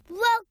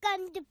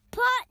on the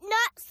Pot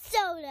Nut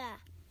Soda.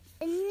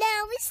 And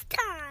now it's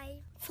time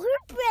for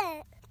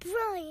Brett,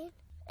 Brian,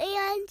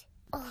 and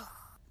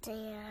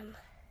Dan.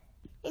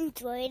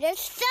 Enjoy the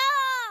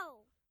show!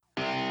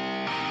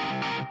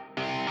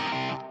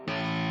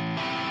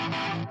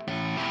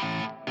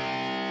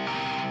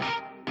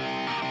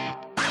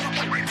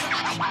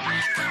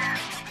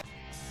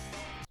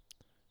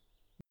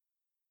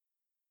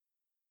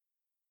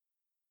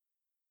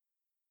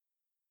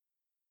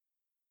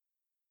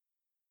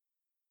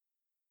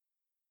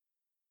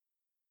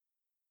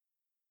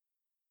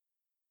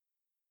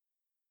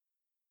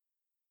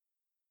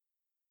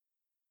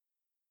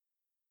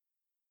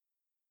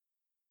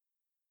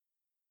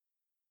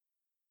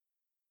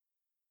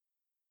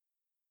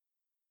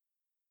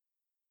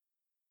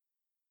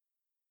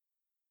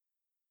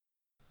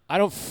 I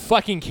don't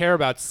fucking care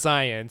about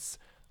science.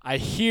 I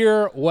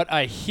hear what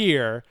I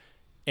hear,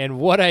 and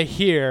what I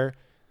hear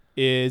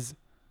is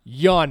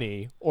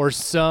Yanni or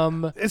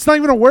some. It's not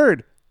even a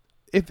word.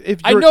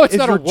 I know it's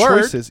not a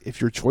word.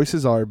 If your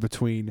choices are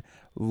between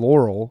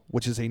Laurel,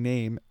 which is a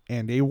name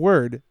and a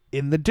word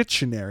in the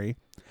dictionary,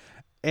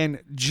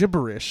 and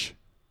gibberish,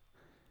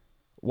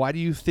 why do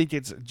you think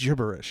it's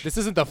gibberish? This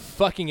isn't the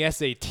fucking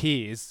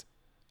SATs.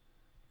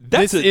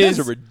 That's This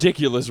a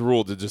ridiculous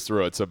rule to just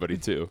throw at somebody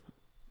too.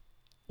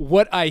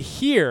 What I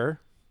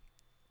hear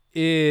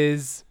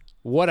is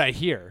what I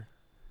hear.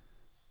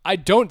 I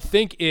don't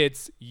think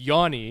it's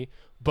Yanni,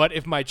 but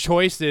if my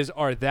choices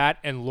are that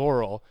and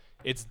Laurel,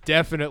 it's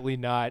definitely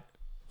not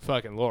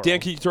fucking Laurel.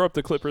 Dan, can you throw up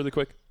the clip really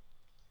quick?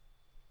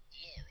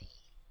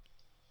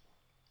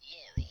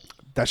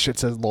 That shit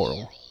says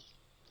Laurel.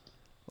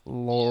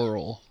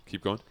 Laurel.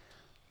 Keep going.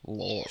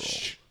 Laurel.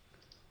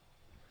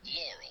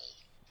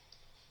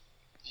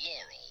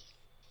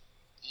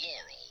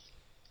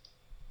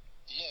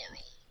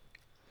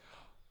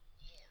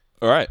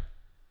 All right.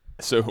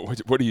 So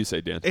what do you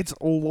say, Dan? It's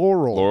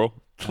Laurel. Laurel?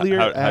 Clear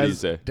How as do you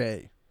say?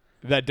 day.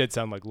 That did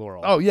sound like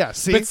Laurel. Oh, yeah.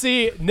 See? But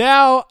see,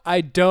 now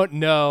I don't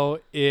know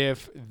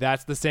if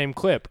that's the same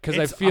clip because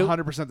I It's feel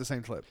 100% the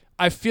same clip.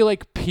 I feel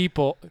like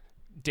people.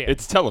 Dan,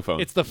 It's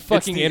telephone. it's the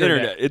fucking the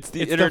internet. It's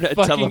the It's internet the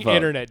fucking telephone.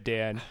 internet,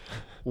 Dan.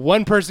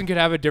 One person could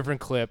have a different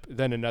clip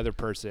than another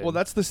person. Well,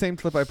 that's the same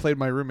clip I played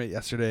my roommate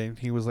yesterday, and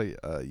he was like,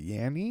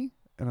 Yanni?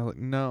 And I was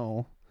like,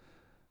 no,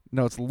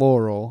 it's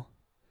Laurel.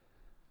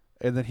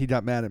 And then he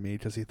got mad at me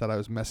because he thought I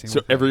was messing So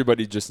with him.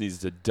 everybody just needs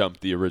to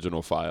dump the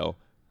original file,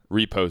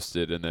 repost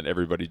it, and then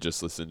everybody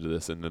just listen to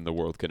this, and then the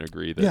world can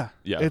agree that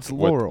it's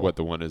what, Laurel. what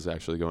the one is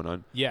actually going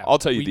on. Yeah, I'll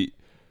tell you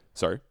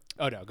sorry.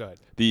 Oh no, go ahead.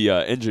 The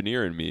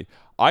engineer in me,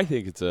 I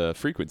think it's a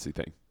frequency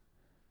thing.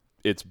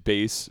 It's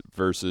bass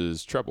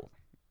versus treble.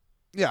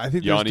 Yeah, I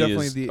think there's Yanni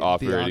definitely is the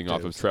operating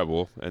off of octaves.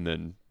 treble, and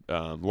then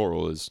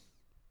Laurel is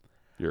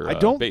your I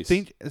don't bass.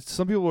 think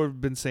some people have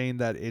been saying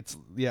that it's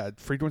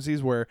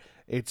frequencies where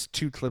it's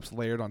two clips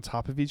layered on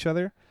top of each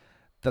other.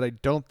 That I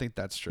don't think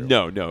that's true.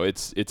 No,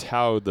 it's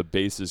how the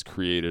bass is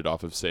created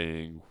off of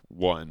saying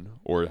one,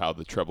 or how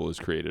the treble is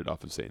created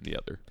off of saying the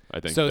other. I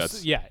think So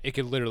that's yeah, it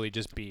could literally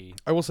just be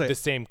I will say the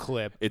same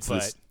clip. it's but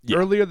this. Yeah,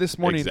 earlier this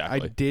morning I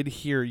exactly. did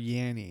hear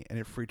Yanni and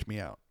it freaked me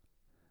out.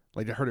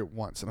 Like I heard it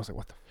once and I was like,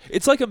 "What the?"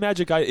 It's like a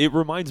Magic Eye. It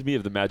reminds me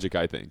of the Magic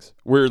Eye things,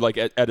 where like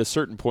at a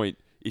certain point,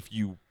 if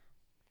you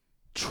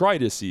try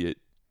to see it,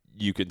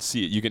 you can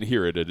see it. You can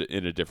hear it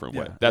in a different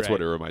way. Yeah, That's right.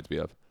 what it reminds me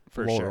of.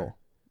 for Laurel. sure.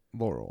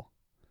 Laurel.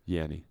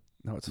 Yanni.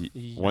 No, it's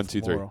 1,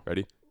 2, 3. Laurel.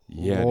 Ready?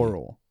 Yanni.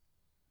 Laurel.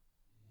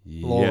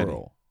 Yanni.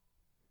 Laurel.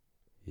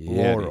 Yanni.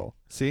 Laurel.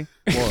 See?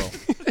 Laurel.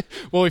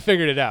 Well, we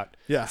figured it out.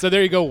 Yeah. So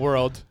there you go,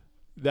 world.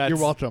 That's, You're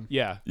welcome.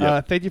 Yeah.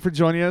 Yeah. Thank you for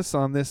joining us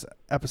on this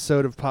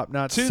episode of Pop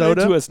Not Tune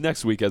Soda. in to us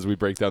next week as we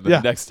break down the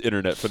Yeah. next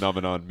internet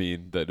phenomenon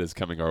meme that is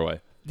coming our way.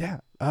 Yeah.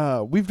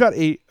 We've got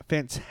a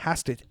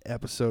fantastic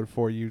episode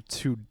for you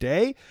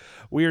today.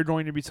 We are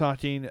going to be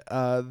talking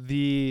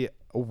the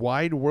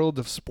wide world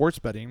of sports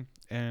betting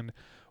and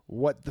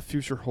what the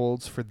future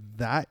holds for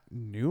that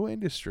new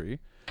industry.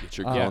 Get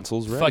your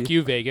cancels ready. Fuck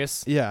you,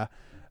 Vegas. Yeah.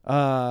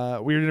 We're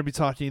going to be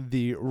talking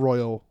the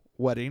royal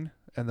wedding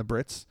and the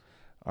Brits,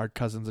 our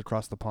cousins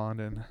across the pond,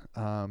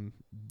 and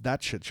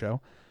that shit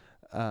show.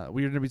 We're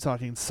going to be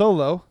talking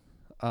Solo,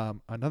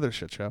 another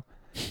shit show,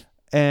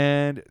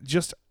 and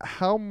just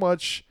how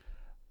much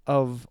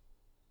of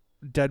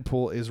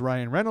Deadpool is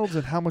Ryan Reynolds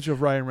and how much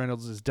of Ryan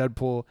Reynolds is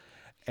Deadpool,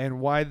 and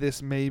why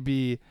this may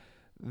be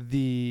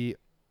the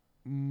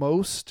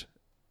most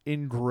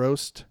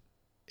engrossed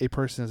a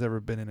person has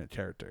ever been in a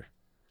character.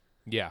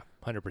 Yeah,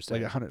 100%.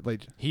 Like 100,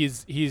 like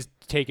He's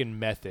taken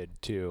method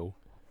to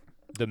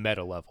the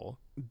meta level.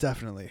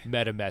 definitely.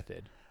 Meta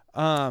method.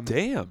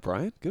 Damn,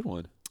 Brian. Good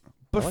one.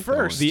 But I like that one.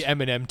 first, The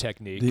Eminem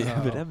technique, The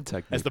Eminem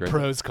technique. as the right?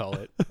 pros call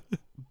it.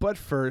 But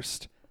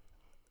first,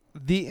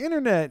 the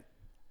internet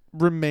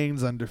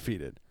remains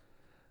undefeated.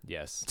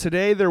 Yes.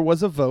 Today there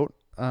was a vote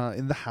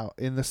in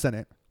the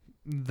Senate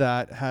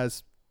that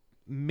has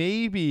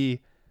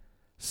maybe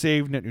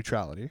saved net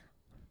neutrality.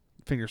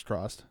 Fingers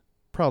crossed.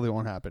 Probably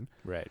won't happen.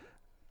 Right.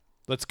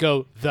 Let's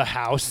go the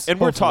house. And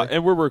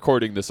we're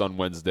recording this on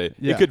Wednesday.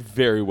 Yeah. It could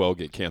very well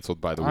get canceled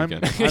by the I'm-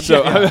 weekend.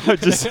 So Yeah. I'm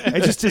just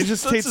It just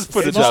let's takes just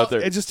put it out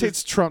there. It just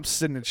takes Trump's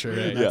signature.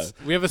 and Yeah. that's-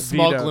 we have a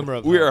small Veto. glimmer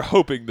of we hope. are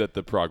hoping that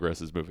the progress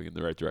is moving in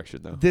the right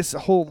direction, though. This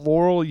whole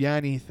Laurel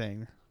Yanny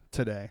thing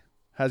today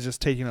has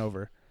just taken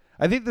over.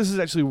 I think this is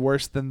actually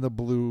worse than the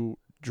blue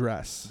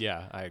dress,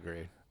 Yeah, I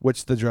agree.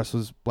 which the dress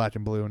was black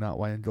and blue, not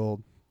white and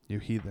gold. You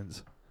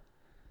heathens.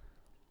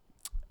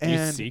 Do you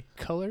And see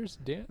colors,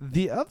 Dan?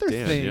 the other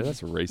Dan, thing yeah,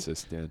 that's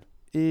racist, Dan.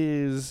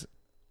 is,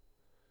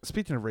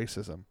 speaking of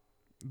racism,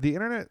 the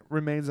internet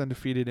remains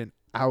undefeated in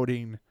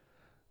outing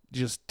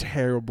just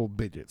terrible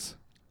bigots.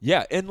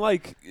 Yeah, and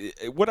like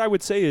what I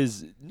would say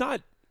is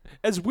not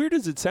as weird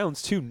as it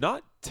sounds too,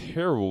 not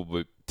terrible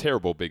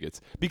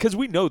bigots, because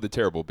we know the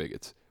terrible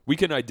bigots. We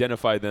can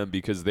identify them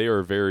because they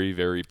are very,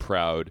 very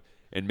proud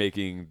and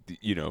making,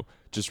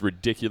 just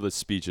ridiculous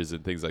speeches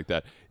and things like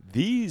that.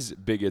 These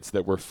bigots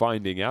that we're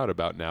finding out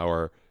about now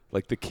are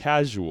like the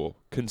casual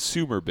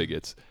consumer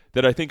bigots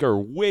that I think are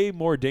way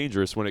more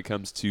dangerous when it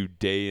comes to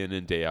day in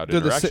and day out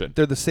interaction.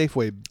 They're the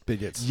Safeway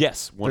bigots.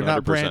 Yes, 100%. They're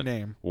not brand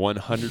name.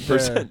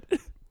 100%.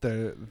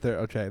 They're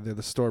okay. They're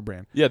the store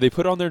brand. Yeah, they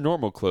put on their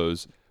normal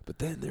clothes, but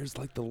then there's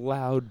like the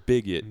loud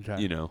bigot,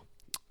 Okay.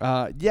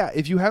 Yeah,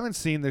 If you haven't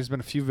seen, there's been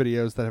a few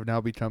videos that have now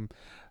become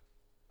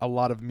a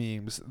lot of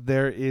memes.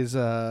 There is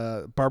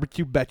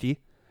Barbecue Becky,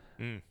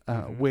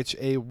 which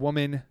a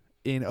woman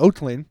in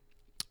Oakland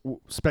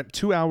spent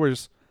 2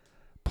 hours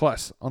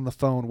plus on the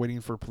phone waiting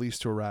for police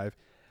to arrive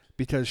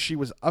because she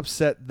was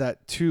upset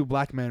that two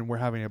black men were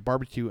having a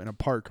barbecue in a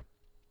park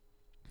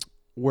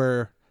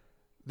where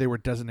they were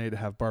designated to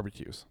have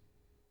barbecues,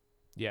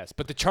 Yes,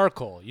 but the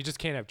charcoal. You just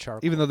can't have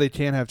charcoal. even though they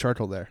can have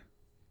charcoal there.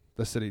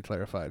 The city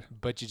clarified.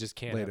 But you just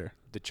can't Later.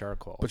 have the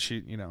charcoal. But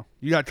you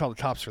got to call the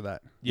cops for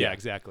that. yeah,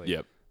 exactly.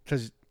 Yep.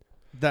 Because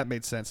that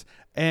made sense.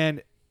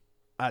 And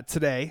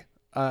today,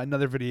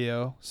 another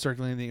video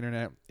circulating the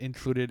internet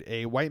included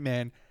a white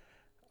man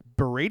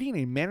berating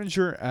a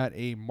manager at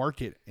a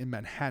market in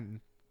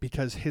Manhattan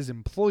because his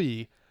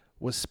employee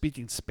was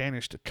speaking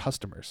Spanish to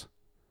customers.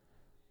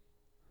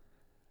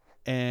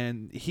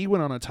 And he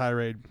went on a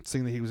tirade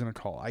saying that he was going to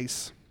call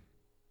ICE,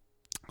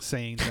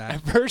 saying that...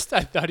 At first,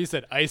 I thought he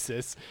said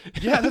ISIS.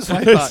 Yeah, that's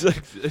what I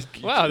thought.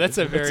 Wow, that's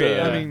a very,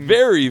 I mean,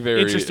 very,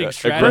 very interesting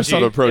strategy.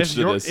 aggressive approach if to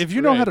you're- this. If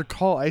you know how Right. to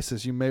call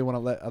ISIS, you may want to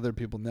let other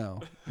people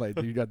know.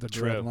 Like, you got the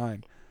True. direct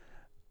line.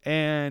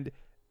 And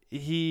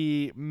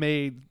he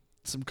made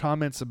some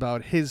comments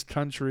about his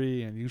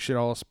country and you should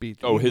all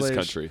speak English. his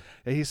country.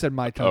 And he said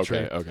my country.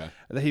 Okay.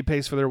 That he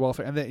pays for their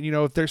welfare. And that,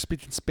 if they're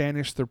speaking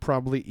Spanish, they're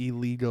probably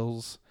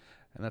illegals.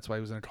 And that's why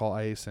he was going to call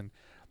ICE.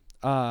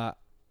 And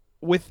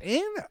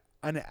within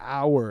an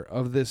hour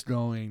of this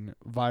going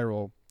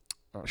viral,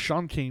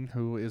 Sean King,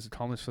 who is a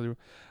columnist for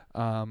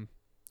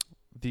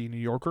the New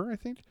Yorker, I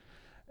think,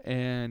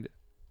 and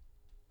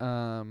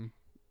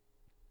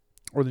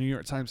or the New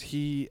York Times,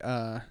 he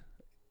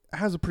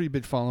has a pretty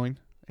big following.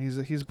 He's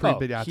a pretty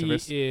big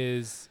activist. He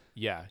is.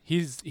 Yeah,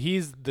 he's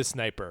the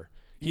sniper.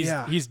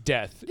 Yeah. He's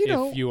death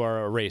if you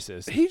are a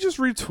racist. He just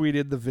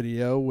retweeted the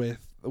video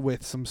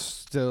with some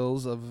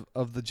stills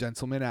of the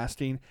gentleman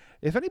asking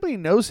if anybody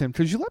knows him.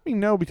 Could you let me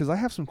know, because I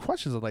have some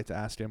questions I'd like to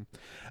ask him.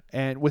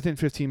 And within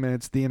 15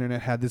 minutes, the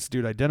internet had this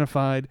dude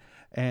identified,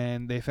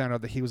 and they found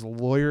out that he was a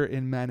lawyer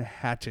in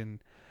Manhattan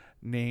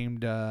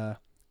named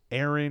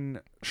Aaron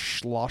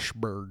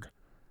Schlossberg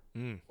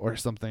or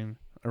something,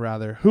 or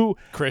rather, who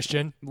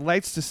Christian,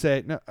 likes to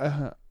say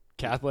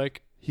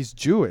Catholic. he's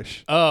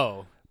Jewish.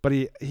 Oh, But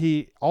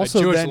he also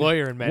a Jewish then,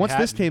 lawyer in Manhattan. once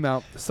this came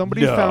out,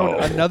 somebody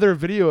found another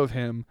video of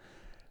him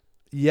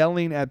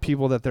yelling at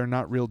people that they're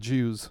not real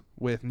Jews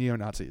with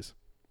neo-Nazis.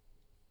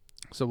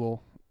 So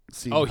we'll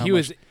see. Oh, how he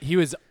much-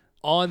 was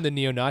on the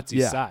neo-Nazi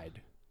Yeah.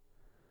 side.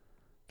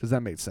 Does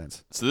that make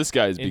sense? So this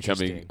guy is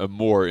becoming Interesting. a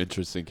more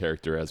interesting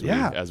character as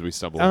we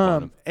stumble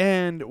upon him.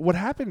 And what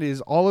happened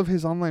is all of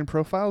his online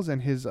profiles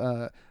and his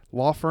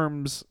law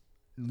firm's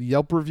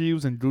Yelp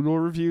reviews and Google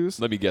reviews.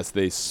 Let me guess,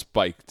 they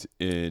spiked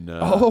in.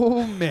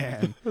 Oh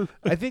man,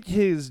 I think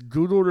his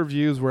Google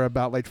reviews were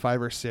about like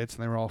 5 or 6,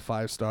 and they were all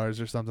 5 stars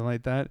or something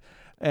like that.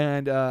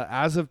 And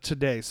as of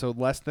today, so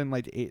less than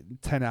like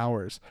 10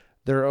 hours,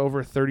 there are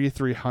over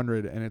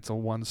 3,300, and it's a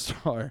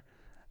 1-star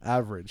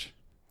average.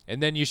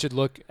 And then you should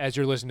look, as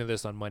you're listening to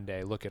this on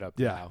Monday, look it up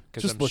Yeah, now,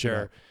 because just I'm look it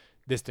sure up.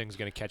 this thing's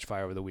going to catch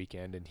fire over the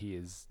weekend, and he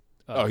is.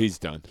 he's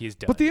done. He's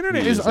done. But the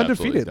internet He is is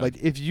absolutely undefeated. done. Like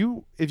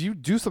if you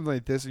do something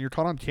like this and you're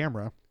caught on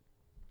camera,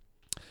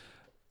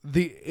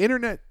 the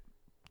internet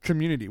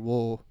community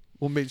will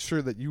make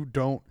sure that you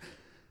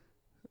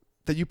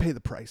pay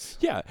the price.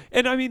 Yeah,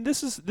 and I mean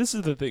this is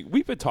the thing.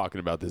 We've been talking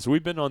about this.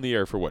 We've been on the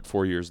air for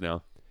 4 years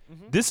now.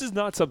 This is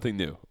not something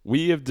new.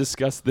 We have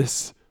discussed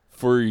this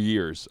for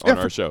years on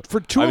our show. For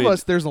two of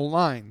us, there's a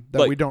line that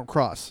like- we don't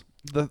cross.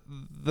 The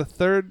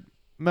third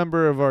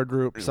member of our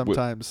group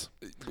sometimes.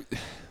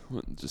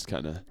 just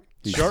kind of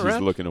Short he's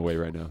round? looking away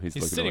right now. He's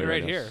looking sitting away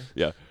right now. here.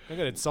 Yeah. I'm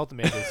gonna insult the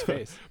man to his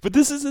face. But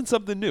this isn't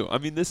something new. I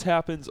mean, this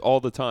happens all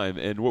the time.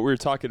 And what we were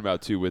talking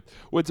about too, with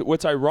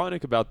what's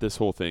ironic about this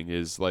whole thing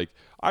is, like,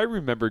 I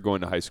remember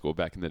going to high school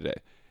back in the day,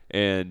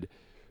 and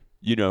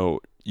you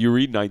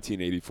read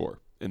 1984,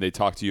 and they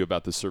talk to you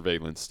about the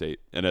surveillance state,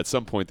 and at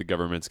some point the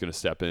government's going to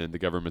step in. The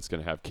government's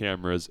going to have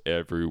cameras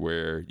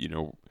everywhere.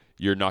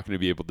 You're not going to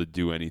be able to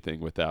do anything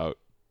without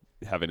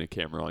having a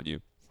camera on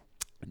you.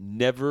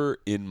 Never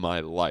in my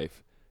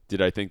life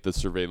did I think the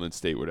surveillance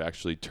state would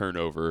actually turn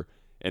over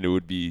and it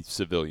would be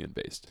civilian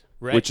based,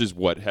 Right. which is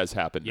what has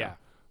happened Yeah. now,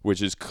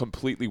 which is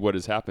completely what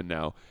has happened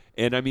now.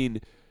 And I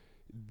mean,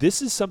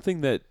 this is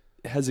something that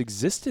has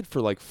existed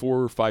for like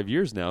 4 or 5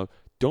 years now.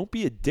 Don't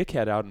be a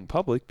dickhead out in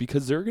public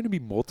because there are going to be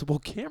multiple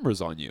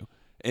cameras on you.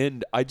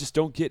 And I just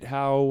don't get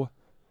how.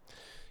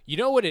 You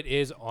know what it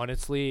is,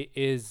 honestly,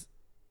 is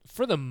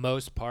for the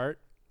most part,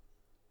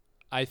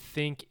 I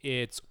think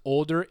it's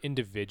older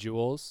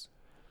individuals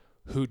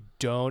who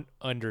don't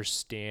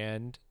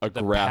understand A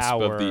the grasp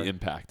power, of the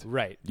impact.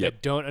 right? Yep.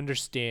 That don't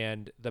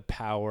understand the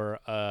power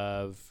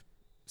of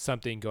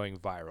something going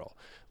viral.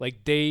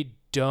 Like they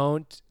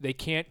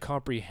can't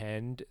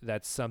comprehend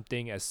that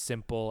something as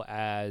simple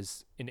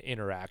as an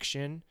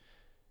interaction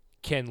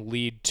can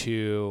lead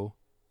to,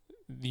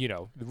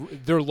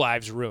 their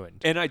lives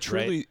ruined. And I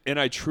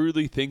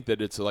truly think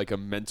that it's like a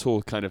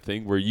mental kind of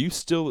thing where you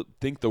still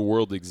think the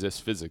world exists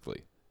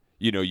physically.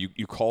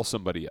 You call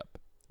somebody up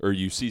or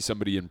you see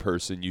somebody in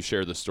person, you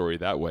share the story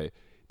that way.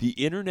 The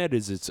internet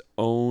is its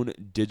own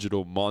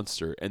digital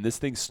monster, and this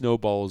thing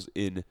snowballs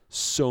in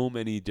so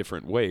many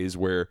different ways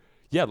where,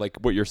 yeah, like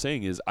what you're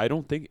saying is I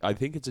think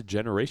it's a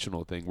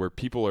generational thing where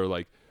people are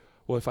like,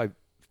 well, if I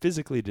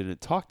physically didn't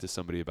talk to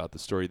somebody about the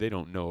story, they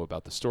don't know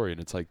about the story. And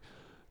it's like,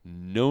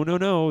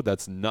 no,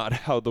 that's not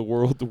how the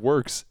world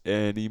works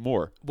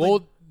anymore.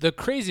 Well, the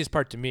craziest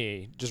part to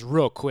me, just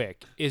real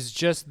quick, is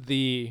just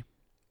the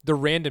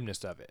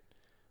randomness of it,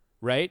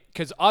 right?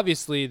 Because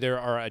obviously there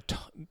are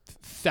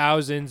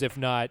thousands, if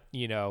not,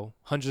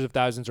 hundreds of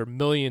thousands or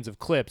millions of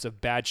clips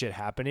of bad shit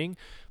happening,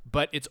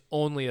 but it's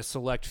only a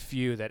select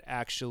few that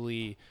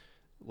actually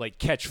like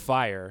catch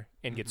fire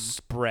and get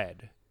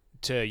spread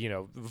to,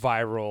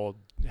 viral,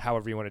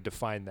 however you want to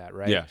define that,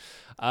 right?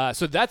 Yeah.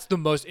 So that's the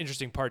most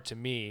interesting part to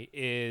me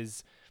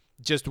is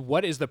just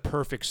what is the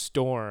perfect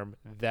storm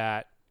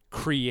that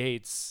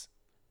creates,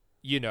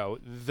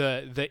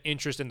 the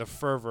interest and the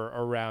fervor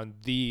around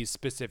these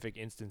specific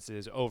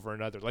instances over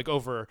another, like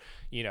over,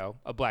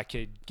 a black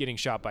kid getting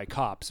shot by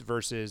cops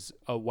versus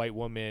a white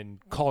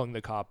woman calling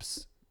the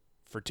cops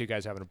for two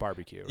guys having a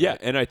barbecue. Right? Yeah,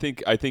 and I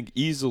think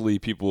easily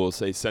people will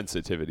say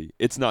sensitivity.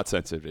 It's not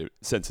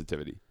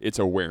sensitivity. It's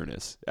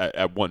awareness.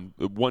 At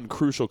one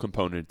crucial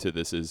component to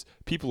this is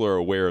people are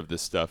aware of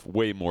this stuff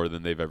way more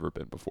than they've ever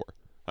been before.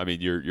 I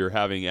mean, you're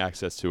having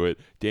access to it.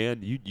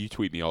 Dan, you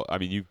tweet me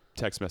you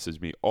text message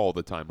me all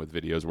the time with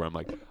videos where I'm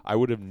like, I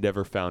would have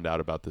never found out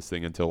about this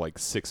thing until like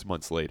 6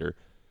 months later.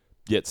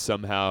 Yet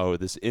somehow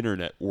this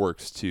internet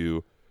works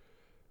to,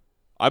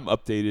 I'm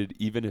updated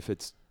even if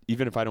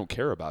I don't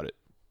care about it.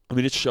 I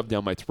mean, it's shoved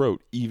down my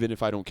throat even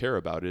if I don't care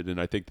about it. And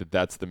I think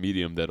that's the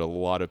medium that a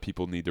lot of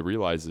people need to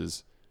realize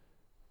is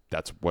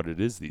that's what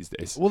it is these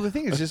days. Well, the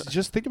thing is,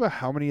 just think about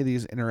how many of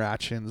these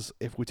interactions,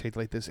 if we take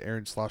like this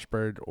Aaron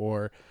Schlossberg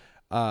or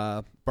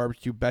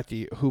Barbecue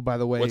Becky, who, by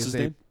the way, What's is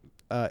his name?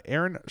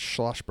 Aaron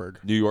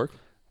Schlossberg. New York?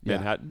 Yeah,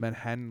 Manhattan?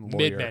 Manhattan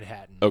lawyer.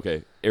 Mid-Manhattan.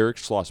 Okay. Eric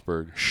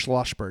Schlossberg,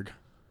 Schlossberg.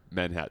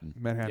 Manhattan.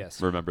 Manhattan.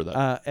 Yes. Remember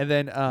that. And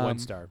then 1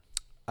 star.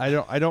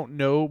 I don't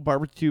know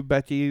Barbecue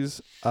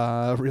Becky's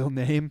real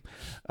name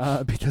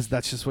because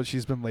that's just what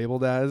she's been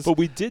labeled as. But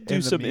we did do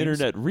in the some memes.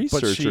 internet But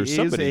research, she or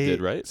somebody is a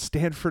did, right?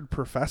 Stanford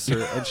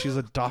professor, and she's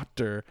a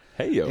doctor.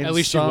 Hey, yo. in At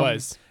least some- she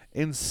was.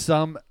 in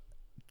some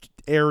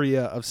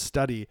area of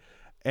study.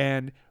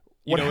 And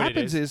You what know what it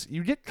happens is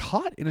you get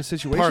caught in a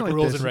situation Park like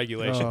rules this. and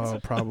regulations. Oh,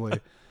 probably.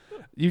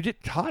 You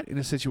get caught in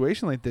a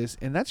situation like this,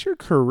 and that's your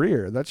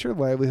career, that's your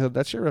livelihood,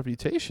 that's your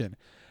reputation.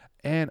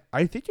 And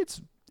I think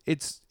it's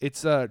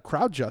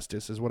crowd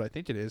justice is what I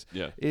think it is.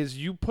 Yeah. Is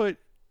you put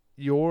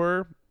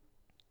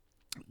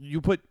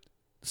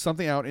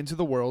something out into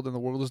the world, and the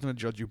world is going to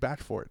judge you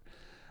back for it.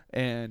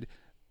 And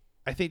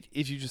I think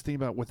if you just think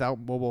about without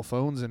mobile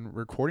phones and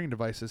recording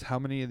devices, how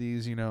many of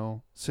these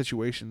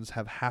situations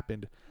have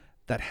happened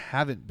that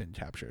haven't been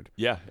captured?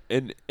 Yeah,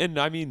 and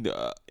I mean,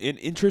 an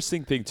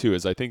interesting thing too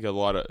is I think a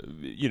lot of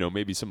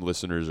maybe some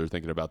listeners are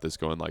thinking about this,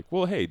 going like,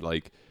 well, hey,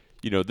 like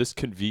this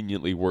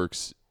conveniently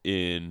works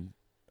in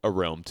a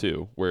realm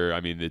too, where I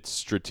mean it's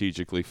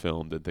strategically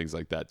filmed and things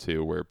like that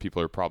too, where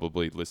people are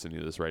probably listening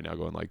to this right now,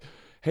 going like,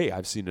 hey,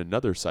 I've seen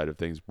another side of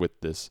things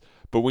with this.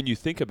 But when you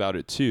think about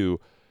it too,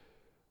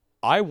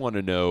 I want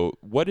to know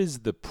what is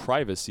the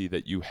privacy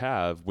that you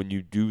have when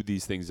you do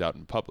these things out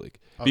in public,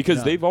 because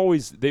none. they've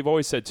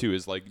always said too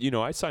is like,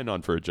 I sign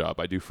on for a job,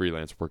 I do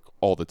freelance work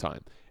all the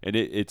time, and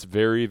it's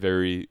very,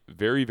 very,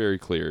 very, very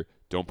clear.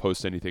 Don't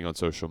post anything on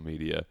social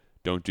media.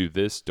 Don't do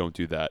this. Don't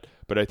do that.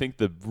 But I think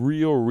the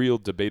real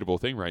debatable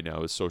thing right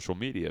now is social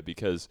media,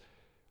 because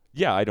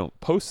yeah, I don't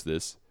post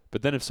this,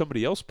 but then if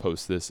somebody else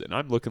posts this and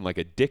I'm looking like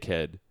a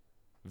dickhead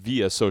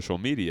via social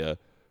media,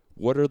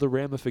 what are the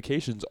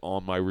ramifications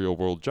on my real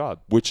world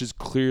job? Which has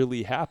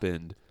clearly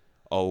happened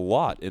a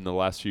lot in the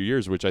last few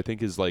years, which I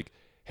think is like,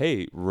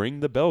 hey, ring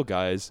the bell,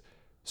 guys.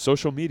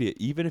 Social media,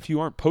 even if you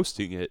aren't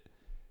posting it,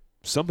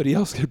 somebody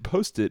else can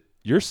post it.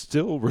 You're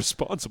still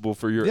responsible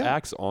for your Yeah.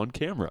 acts on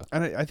camera.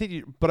 And I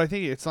think, but I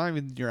think it's not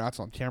even your acts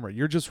on camera.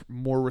 You're just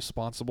more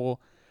responsible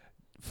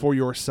for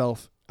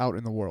yourself out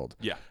in the world.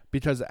 Yeah.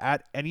 Because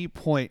at any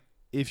point,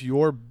 if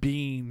you're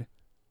being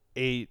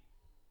a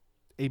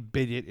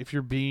bigot, if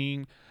you're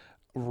being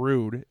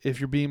rude, if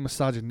you're being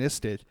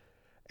misogynistic,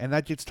 and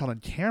that gets done on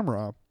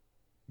camera,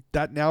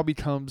 that now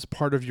becomes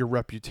part of your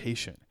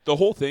reputation. The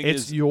whole thing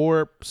It's is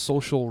your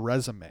social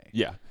resume.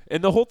 Yeah.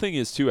 And the whole thing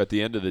is, too, at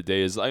the end of the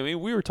day is, I mean,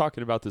 we were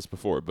talking about this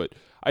before, but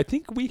I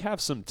think we have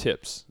some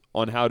tips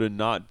on how to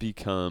not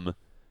become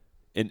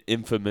an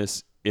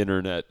infamous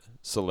internet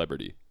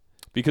celebrity.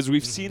 Because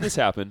we've seen this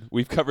happen.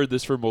 We've covered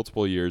this for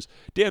multiple years.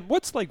 Dan,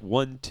 what's like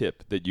one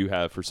tip that you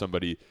have for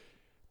somebody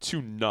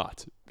to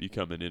not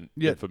become an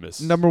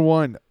infamous? Number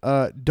one,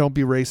 don't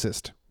be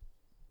racist.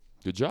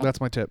 Good job. That's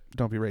my tip.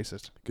 Don't be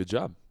racist. Good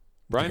job.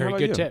 Brian, Very how about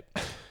good you? tip.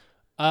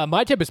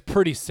 My tip is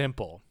pretty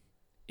simple.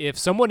 If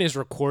someone is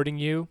recording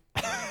you,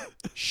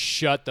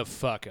 shut the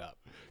fuck up.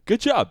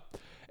 Good job.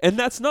 And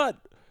that's not,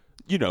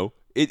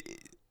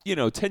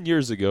 10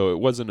 years ago, it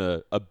wasn't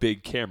a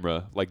big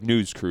camera like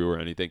News Crew or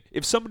anything.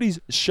 If somebody's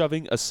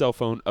shoving a cell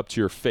phone up to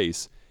your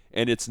face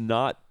and it's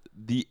not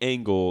the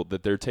angle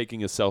that they're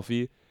taking a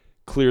selfie,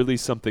 clearly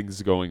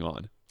something's going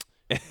on.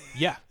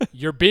 Yeah,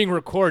 you're being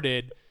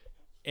recorded,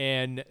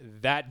 and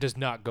that does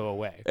not go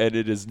away. And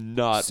it is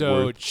not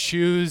So worth.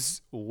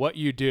 choose what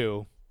you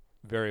do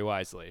very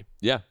wisely.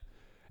 Yeah.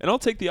 And I'll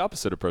take the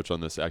opposite approach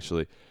on this,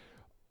 actually.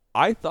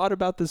 I thought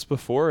about this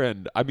before,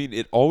 and I mean,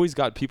 it always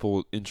got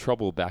people in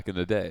trouble back in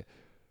the day.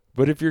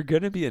 But if you're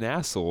going to be an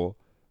asshole,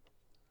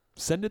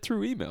 send it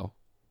through email.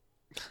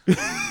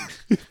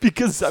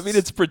 Because, I mean,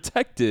 it's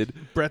protected.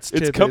 Brett's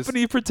It's tip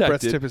company is, protected.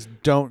 Brett's tip is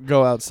don't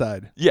go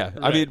outside. Yeah.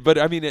 Right.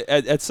 I mean,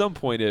 at some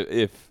point,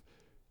 they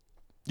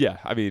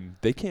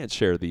can't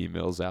share the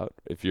emails out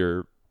if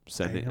you're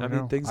sending. I I don't mean,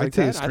 know. things I'd like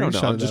take a that. I don't know.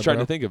 screenshot I'm of just that, trying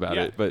bro. to think about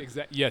it.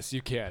 But Yes,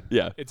 you can.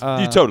 yeah, It's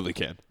you totally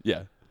can.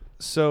 Yeah.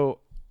 So,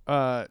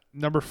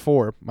 number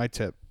 4, my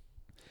tip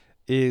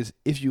is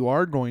if you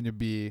are going to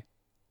be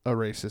a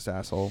racist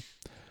asshole,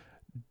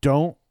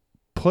 don't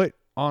put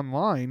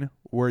online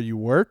where you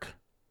work,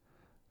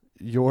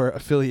 your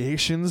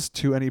affiliations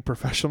to any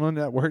professional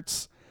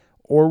networks,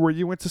 or where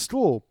you went to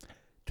school,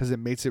 because it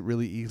makes it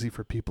really easy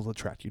for people to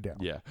track you down.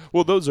 Yeah.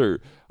 Well, those are,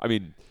 I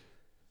mean,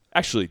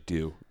 actually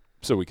do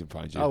so we can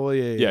find you. Oh, well,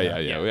 yeah.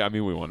 Yeah. I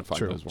mean, we want to find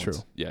True, those ones.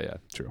 true. Yeah.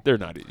 True. They're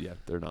not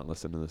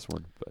listening to this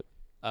one,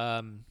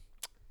 but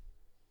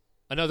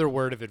Another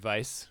word of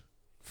advice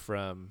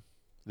from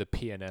the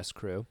PNS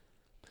crew,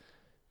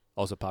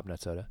 also Pop Nut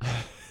Soda.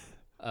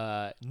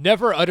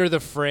 Never utter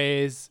the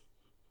phrase,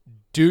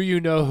 "Do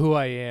you know who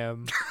I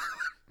am?"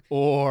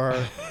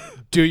 or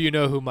 "Do you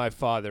know who my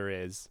father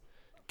is?"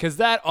 Because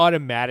that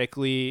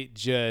automatically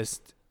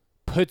just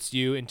puts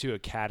you into a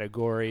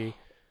category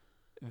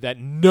that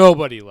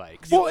nobody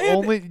likes. You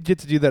only get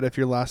to do that if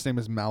your last name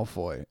is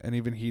Malfoy, and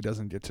even he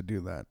doesn't get to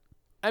do that.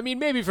 I mean,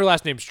 maybe if your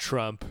last name's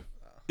Trump,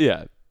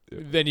 yeah.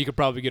 then you could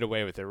probably get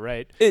away with it,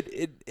 right?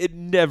 It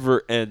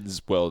never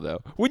ends well though.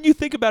 When you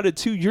think about it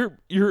too,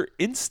 you're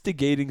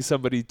instigating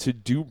somebody to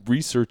do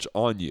research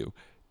on you.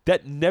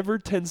 That never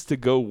tends to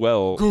go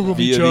well Google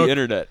me, via Chuck. the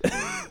internet.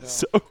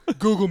 So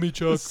Google me,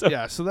 Chuck.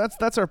 Yeah, so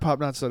that's our Pop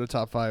Not Soda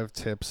top 5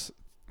 tips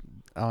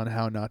on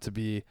how not to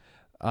be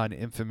an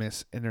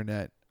infamous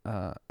internet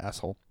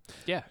asshole.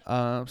 Yeah.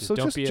 So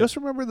don't be a just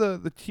remember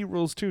the key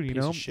rules too. You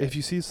piece know, of shit. if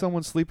you see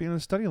someone sleeping in a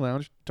study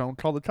lounge, don't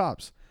call the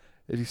cops.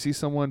 If you see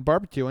someone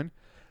barbecuing,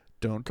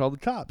 don't call the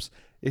cops.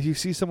 If you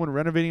see someone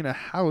renovating a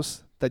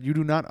house that you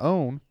do not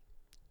own,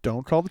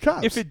 don't call the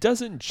cops. if it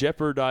doesn't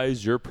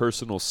jeopardize your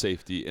personal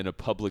safety in a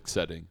public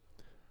setting,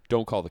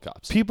 don't call the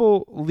cops.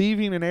 people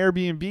leaving an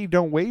Airbnb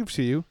don't wave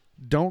to you,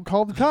 don't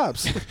call the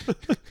cops.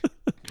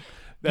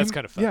 That's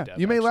kind of fucked up.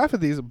 You may laugh at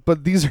these,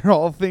 but these are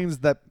all things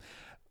that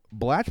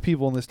black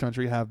people in this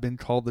country have been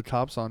called the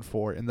cops on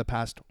for in the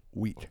past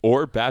week.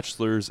 Or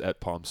bachelors at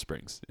Palm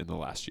Springs in the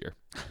last year,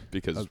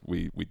 because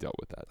we dealt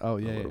with that. Oh,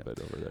 yeah, a little yeah. bit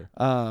over there.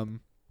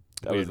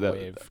 We didn't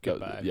wave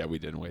goodbye. Yeah, we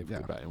didn't wave Yeah.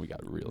 goodbye, and we got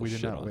real We did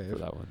shit not on wave. for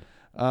that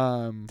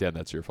one. Dan,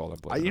 that's your fault. I'm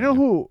blaming You on know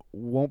who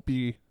won't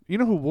be? You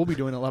know who will be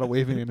doing a lot of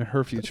waving in her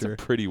That's future a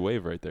pretty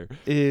wave right there.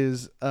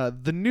 is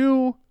the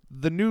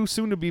new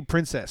soon-to-be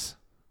princess.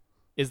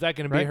 Is that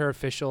going to be Right? her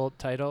official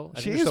title? I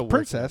She think they're is still working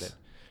with princess. it. 'Cause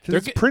They're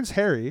it's ge- Prince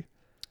Harry.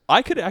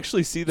 I could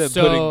actually see them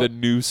So- putting the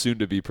new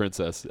soon-to-be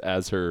princess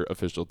as her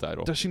official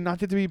title. Does she not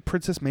get to be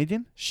Princess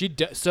Megan?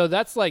 So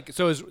that's like,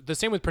 so is the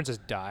same with Princess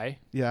Di.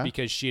 Yeah.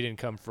 Because she didn't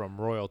come from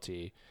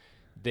royalty.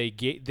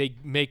 they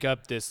make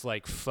up this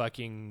like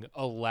fucking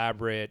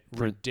elaborate,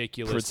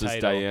 ridiculous Princess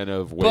title. Diana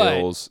of But,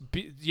 Wales.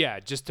 yeah,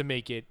 just to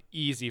make it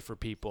easy for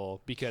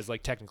people because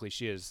like technically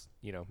she is,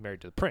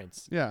 married to the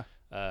prince. Yeah.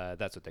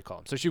 That's what they call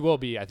him. So she will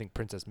be, I think,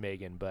 Princess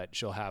Meghan, but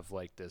she'll have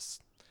like this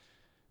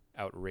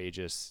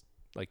outrageous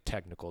like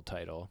technical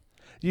title.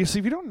 You see,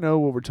 if you don't know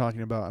what we're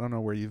talking about, I don't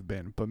know where you've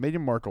been, but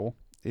Meghan Markle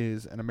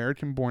is an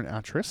American-born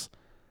actress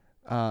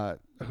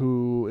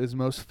who is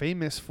most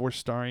famous for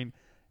starring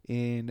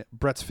in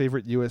Brett's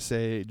favorite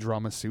USA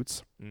drama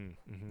Suits.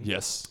 Mm-hmm.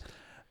 Yes.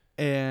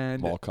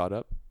 And I'm all caught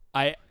up.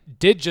 I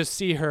did just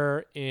see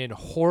her in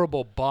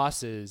Horrible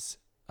Bosses.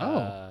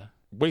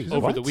 Wait, over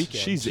what? the weekend.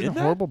 She's she's in in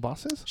that? Horrible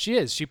Bosses? She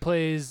is. She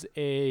plays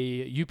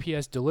a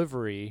UPS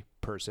delivery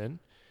person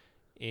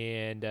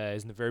and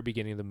is in the very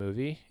beginning of the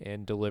movie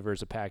and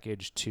delivers a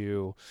package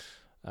to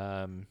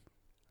Jason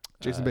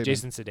Bateman.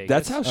 Jason Sudeikis.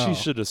 That's how Oh. she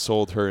should have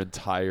sold her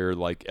entire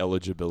like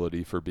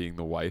eligibility for being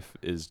the wife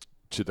is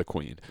to the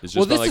queen. It's just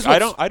Well, been this is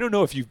like what's- I don't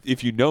know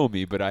if you know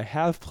me, but I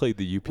have played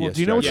the UPS. Well,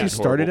 do you know what driver she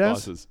in started Horrible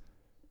as? Bosses.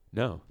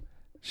 No.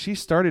 She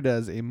started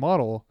as a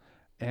model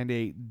and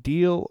a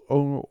deal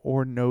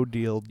or no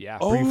deal Yeah.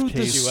 Oh, the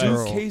briefcase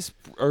girl. suitcase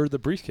or the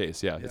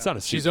briefcase. Yeah, it's not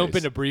a suitcase. She's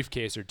opened a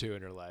briefcase or two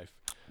in her life.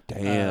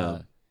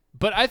 Damn.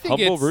 But I think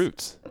Humble it's,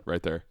 roots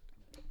right there.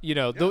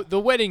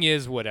 the wedding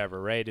is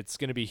whatever, right? It's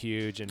going to be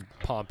huge and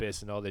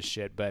pompous and all this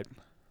shit. But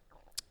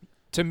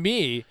to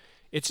me,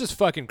 it's just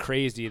fucking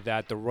crazy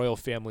that the royal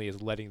family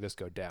is letting this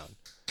go down.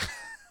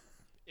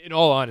 In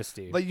all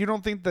honesty. Like, you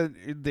don't think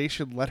that they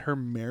should let her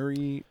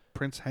marry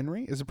Prince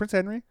Henry? Is it Prince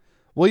Henry?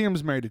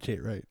 William's married to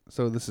Kate, right?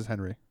 So this is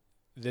Henry.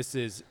 This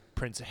is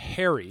Prince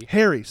Harry.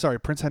 Harry. Sorry,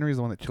 Prince Henry is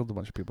the one that killed a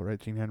bunch of people, right?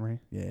 King Henry?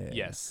 Yeah.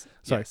 Yes.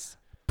 Sorry. Yes.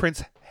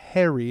 Prince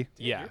Harry.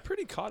 Yeah. You're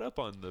pretty caught up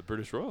on the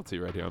British royalty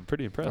right here. I'm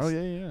pretty impressed. Oh,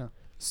 yeah.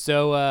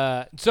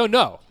 So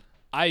no.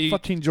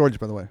 Fuck King George,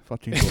 by the way.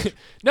 Fuck King George.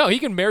 No, he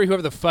can marry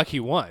whoever the fuck he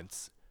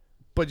wants.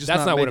 But just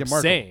That's not what Meghan I'm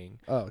Markle. saying.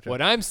 Oh, okay.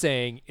 What I'm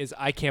saying is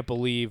I can't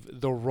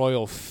believe the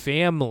royal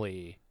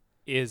family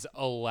is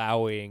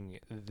allowing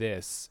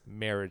this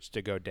marriage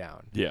to go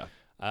down. Yeah.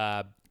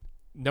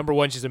 Number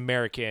one, she's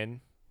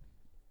American.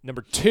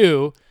 Number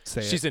two,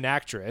 Say she's it. an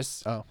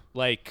actress. Oh.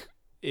 Like,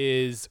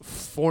 is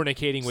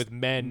fornicating with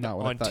men Not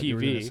what on I thought you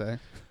were TV. gonna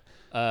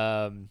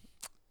say.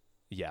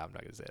 Yeah, I'm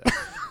not gonna say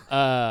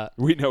that.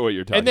 We know what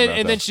you're talking and then about.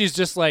 and though. then she's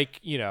just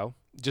like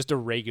just a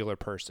regular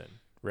person,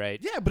 right?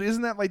 Yeah, but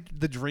isn't that like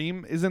the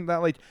dream? Isn't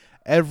that like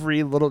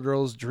every little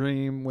girl's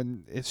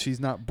dream if she's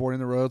not born in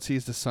the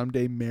royalties to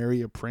someday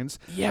marry a prince?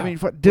 Yeah, I mean,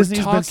 we're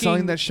Disney's been selling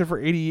talking that shit for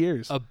 80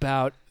 years.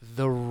 about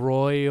the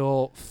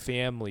royal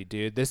family,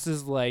 dude. This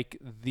is like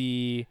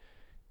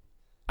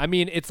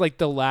it's like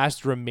the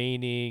last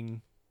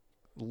remaining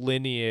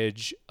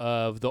lineage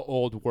of the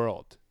old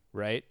world,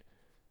 right?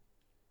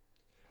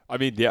 I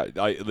mean, yeah,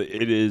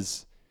 it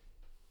is.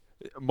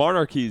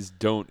 Monarchies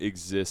don't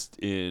exist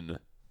in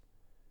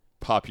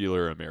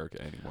popular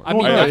America anymore. I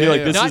mean, I feel like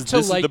yeah. this Not is to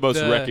this is like the most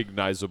the-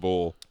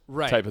 recognizable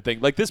Right. type of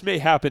thing. Like this may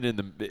happen in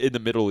the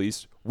Middle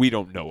East. We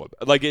don't know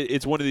about. Like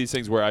it's one of these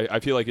things where I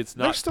feel like it's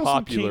not there's still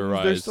some kings,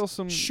 popularized. there's still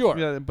some Sure.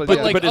 yeah, but, But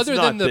yeah. like but it's other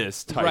not than the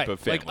this type right, of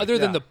family. like other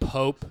than Yeah. the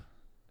Pope,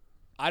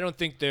 I don't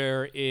think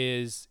there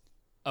is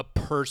a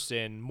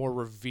person more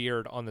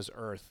revered on this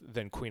earth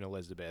than Queen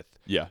Elizabeth.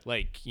 Yeah,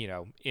 Like,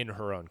 in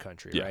her own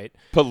country, yeah. right?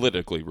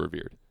 Politically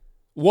revered.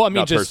 Well, I mean,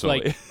 Not just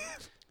personally.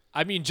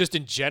 like, just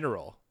in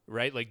general,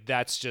 right? Like,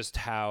 that's just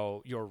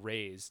how you're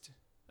raised.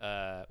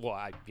 I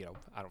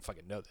don't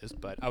fucking know this,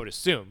 but I would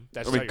assume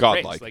that's I mean, how you're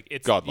godlike. raised. Like,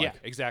 it's Godlike. Yeah,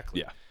 exactly.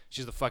 Yeah.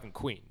 She's the fucking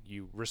queen.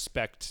 You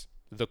respect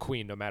the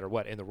queen no matter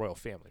what in the royal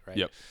family, right?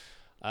 Yep.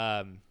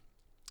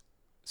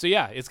 So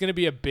yeah, it's gonna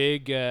be a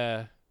big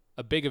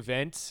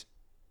event.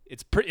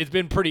 It's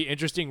been pretty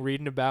interesting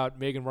reading about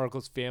Meghan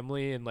Markle's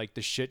family and like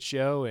the shit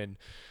show and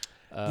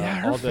yeah,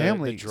 her all the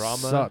family drama.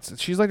 sucks.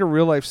 She's like a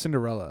real life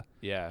Cinderella,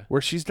 Yeah.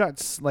 where she's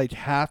got like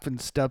half and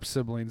step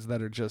siblings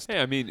that are just Hey,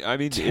 I mean,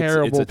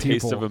 Terrible it's a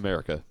taste people. of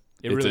America.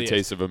 It It's really a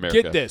taste is. of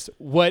America. Get this.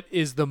 What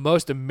is the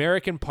most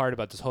American part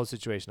about this whole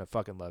situation? I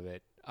fucking love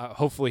it.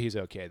 Hopefully he's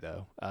okay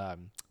though.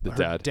 The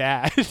Her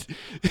dad.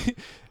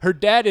 her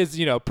dad is,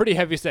 pretty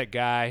heavy set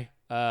guy.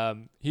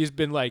 He's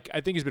been I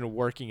think he's been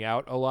working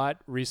out a lot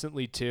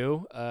recently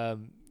too,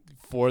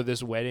 for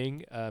this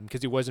wedding,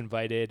 because he was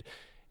invited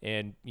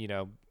and,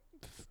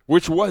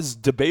 Which was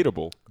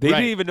debatable. They Right,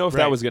 didn't even know if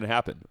right. that was going to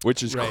happen,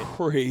 which is Right.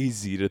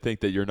 crazy to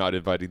think that you're not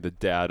inviting the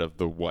dad of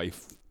the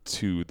wife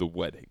to the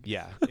wedding.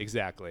 yeah,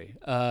 exactly.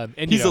 And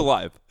He's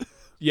alive.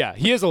 Yeah,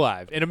 he is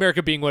alive. And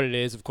America being what it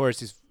is, of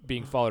course, he's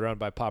being followed around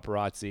by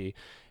paparazzi.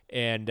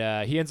 And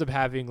he ends up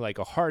having like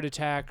a heart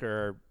attack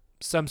or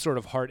some sort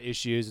of heart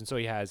issues. And so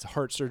he has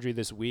heart surgery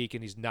this week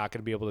and he's not going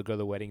to be able to go to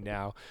the wedding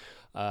now.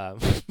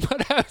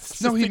 But I was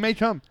just no, he thinking- may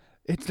come.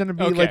 It's gonna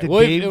be Okay, like a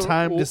well, game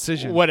time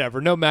decision. Whatever,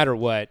 no matter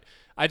what.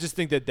 I just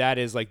think that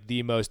is like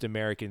the most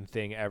American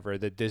thing ever,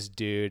 that this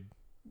dude,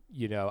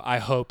 I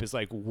hope is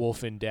like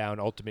wolfing down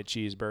Ultimate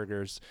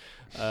Cheeseburgers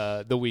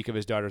the week of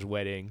his daughter's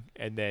wedding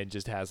and then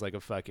just has like a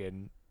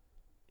fucking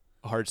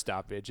heart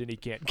stoppage and he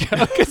can't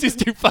go because he's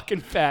too fucking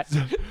fat.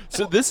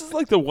 So this is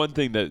like the one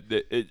thing that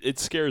it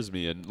scares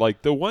me, and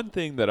like the one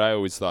thing that I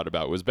always thought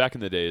about was back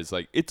in the day is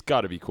like it's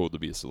got to be cool to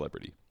be a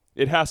celebrity.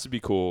 It has to be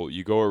cool.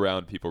 You go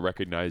around, people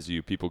recognize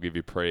you, people give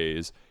you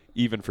praise,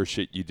 even for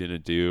shit you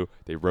didn't do.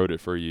 They wrote it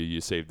for you. You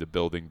saved the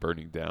building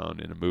burning down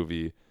in a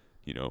movie.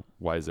 You know,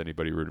 why is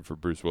anybody rooting for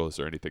Bruce Willis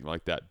or anything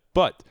like that?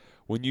 But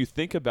when you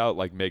think about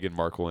like Meghan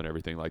Markle and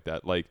everything like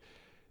that, like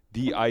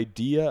the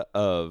idea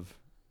of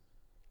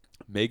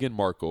Meghan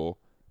Markle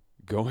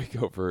going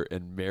over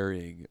and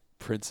marrying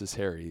Princess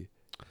Harry,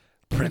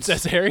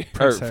 Princess Harry?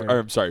 Prince Harry. or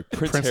I'm sorry,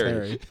 Prince Prince Harry,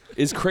 Harry.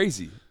 is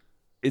crazy.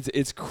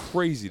 It's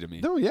crazy to me.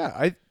 No,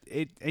 yeah,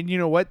 and you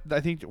know what? I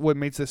think what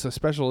makes this so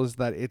special is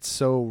that it's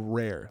so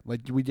rare.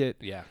 Like we get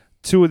Yeah.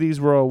 2 of these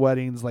royal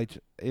weddings like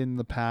in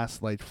the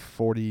past like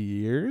 40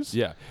 years.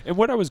 Yeah, and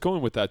what I was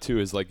going with that too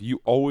is like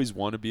you always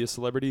want to be a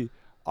celebrity.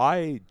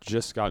 I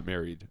just got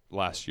married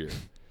last year,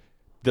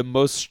 the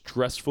most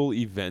stressful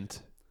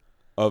event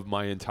of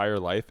my entire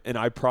life, and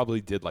I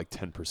probably did like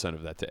 10%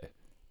 of that day.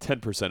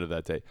 10% of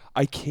that day.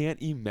 I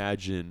can't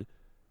imagine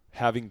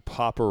having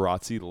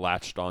paparazzi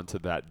latched onto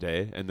that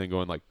day and then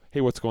going like,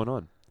 "Hey, what's going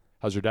on?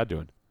 How's your dad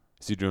doing?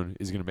 Is he going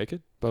to make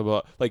it?" Blah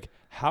blah. Like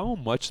how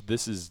much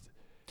this is.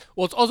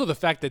 Well, it's also the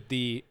fact that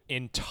the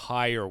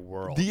entire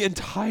world The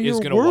entire is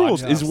gonna world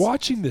watch is this.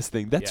 watching this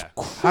thing. That's Yeah.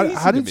 crazy.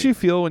 How to did me. you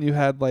feel when you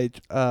had like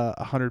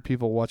 100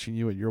 people watching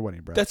you at your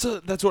wedding, Brett?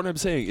 That's what I'm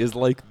saying is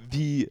like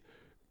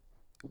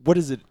what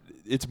is it?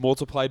 It's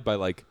multiplied by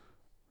like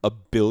 1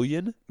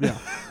 billion. Yeah.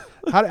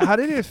 How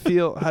did it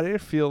feel? How did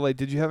it feel? Like,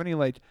 did you have any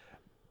like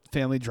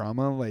family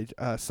drama? Like,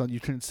 some you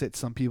couldn't sit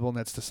some people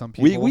next to some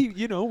people. We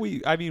you don't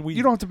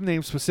have to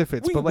name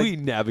specifics, we, but like we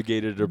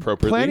navigated it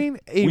appropriately. planning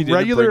a we didn't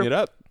regular bring it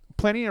up.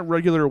 planning a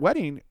regular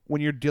wedding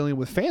when you're dealing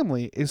with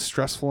family is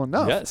stressful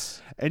enough.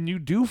 Yes. And you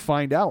do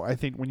find out, I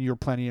think, when you're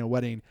planning a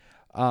wedding,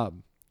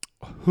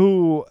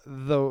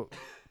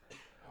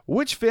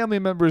 which family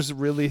members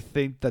really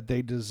think that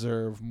they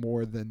deserve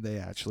more than they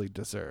actually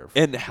deserve.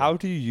 And how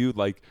do you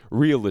like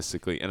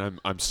realistically? And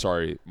I'm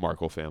sorry,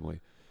 Markle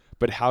family,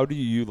 but how do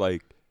you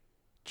like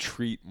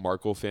treat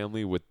Markle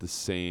family with the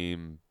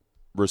same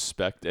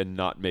respect and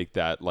not make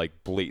that like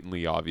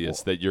blatantly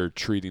obvious that you're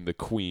treating the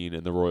Queen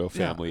and the royal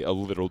family a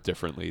little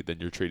differently than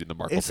you're treating the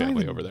Markle It's not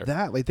family even over there?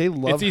 that. Like, they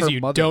love It's her easy.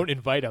 You mother. don't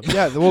invite them.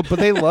 Yeah, well, but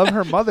they love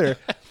her mother.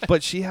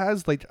 But she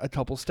has like a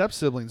couple step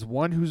siblings.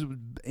 One who's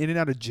in and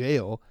out of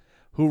jail,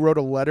 who wrote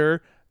a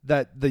letter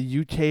that the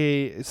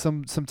UK,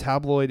 some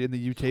tabloid in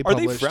the UK Are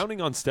they published. frowning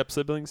on step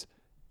siblings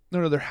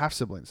No, they're half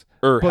siblings.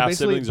 or But half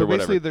basically, siblings or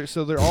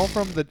whatever? they're all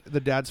from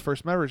the dad's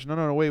first marriage.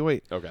 No,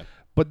 wait. Okay.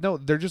 But no,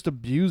 they're just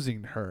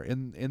abusing her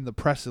in the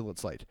press. It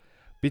looks like,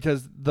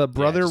 because the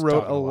brother just wrote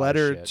talking a a lot of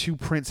letter shit. to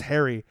Prince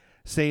Harry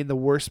saying the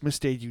worst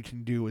mistake you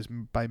can do is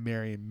by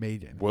marrying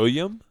Meghan.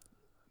 William?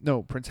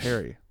 No, Prince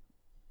Harry.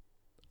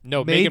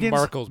 No, Meghan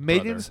Markle's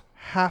Meghan's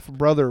half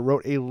brother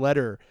wrote a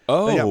letter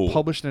Oh. that got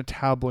published in a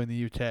tabloid in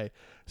the UK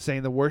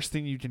saying the worst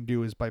thing you can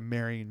do is by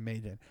marrying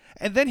Meghan.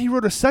 And then he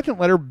wrote a second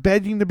letter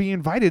begging to be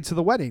invited to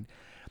the wedding.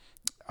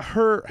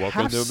 Her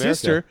Welcome half to America.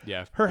 sister,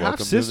 Yeah. her Welcome half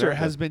to sister America.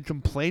 has been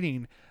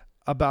complaining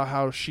about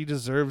how she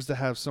deserves to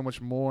have so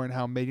much more and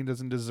how Meghan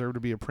doesn't deserve to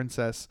be a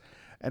princess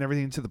and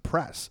everything to the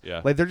press.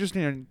 Yeah. Like, they're just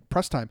getting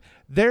press time.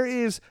 There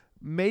is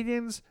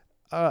Meghan's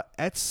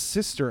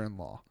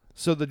ex-sister-in-law.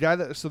 So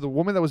the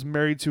woman that was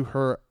married to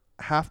her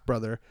half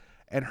brother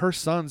and her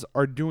sons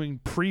are doing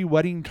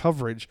pre-wedding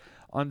coverage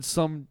on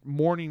some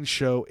morning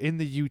show in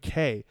the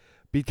UK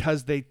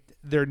because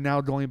they're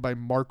now going by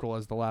Markle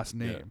as the last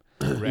name,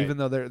 Right. even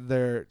though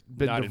they're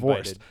been Not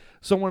divorced. invited.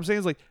 So what I'm saying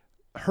is, like,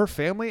 her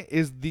family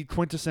is the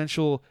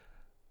quintessential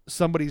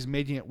somebody's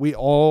making it. We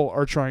all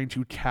are trying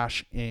to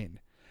cash in.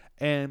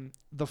 And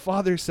the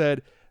father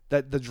said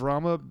that the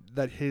drama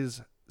that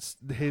his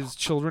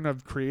children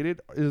have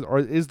created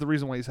is the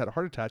reason why he's had a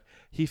heart attack.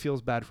 He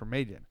feels bad for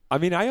Meghan. I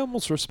mean, I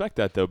almost respect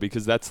that though,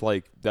 because that's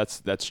like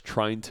that's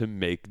trying to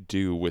make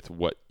do with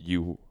what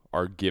you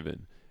are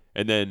given,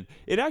 and then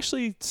it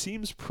actually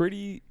seems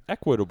pretty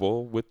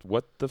equitable with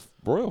what the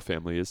royal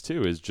family is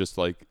too. Is just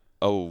like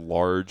a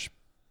large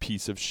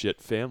piece of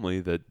shit family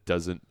that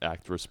doesn't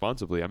act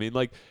responsibly. I mean,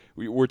 like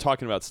we're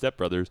talking about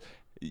stepbrothers.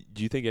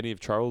 Do you think any of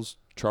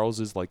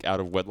Charles's like out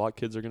of wedlock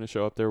kids are going to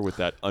show up there with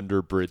that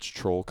underbridge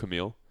troll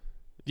Camille?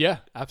 Yeah,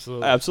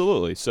 absolutely.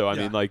 Absolutely. So I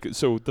Yeah. mean, like,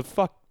 so the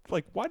fuck,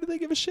 like, why do they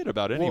give a shit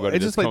about anybody Well,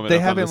 it's that's just like coming they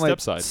up on the haven't like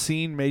step side?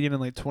 seen Meghan in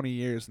like 20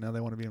 years. Now they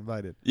want to be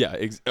invited. Yeah.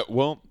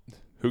 Well,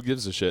 who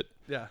gives a shit?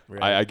 Yeah.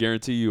 Right. I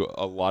guarantee you,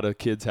 a lot of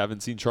kids haven't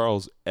seen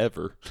Charles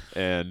ever,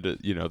 and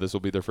this will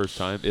be their first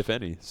time, if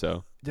any.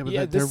 So Yeah, but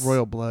Yeah, they're this-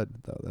 royal blood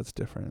though. That's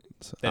different.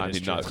 So. That I is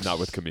mean, true. not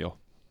with Camille.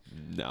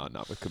 No,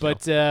 not with Camille.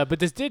 But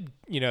this did,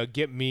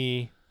 get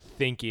me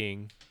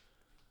thinking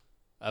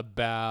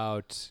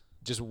about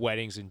just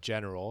weddings in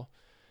general.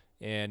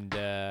 And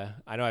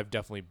I know I've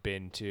definitely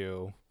been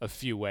to a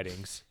few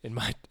weddings in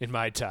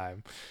my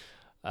time.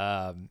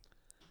 I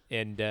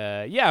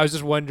was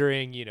just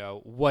wondering,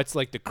 what's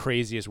like the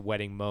craziest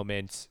wedding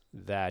moment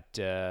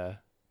that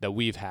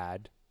we've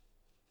had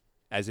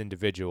as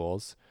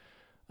individuals.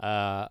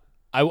 I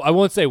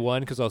won't say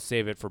one because I'll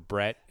save it for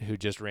Brett, who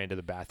just ran to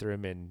the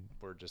bathroom, and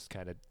we're just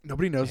kind of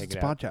Nobody knows it's a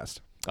hanging out. podcast.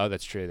 Oh,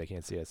 that's true. They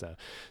can't see us.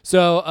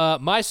 So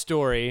my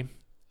story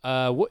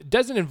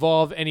doesn't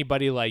involve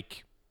anybody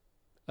like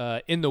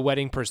in the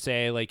wedding per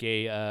se, like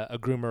a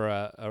groom or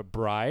a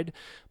bride.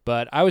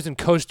 But I was in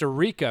Costa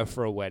Rica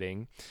for a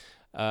wedding,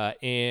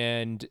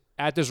 and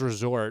at this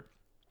resort,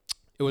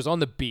 it was on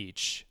the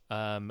beach.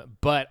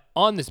 But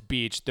on this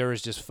beach, there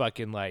was just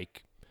fucking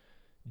like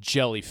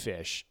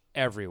jellyfish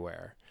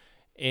everywhere,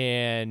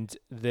 and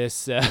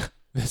this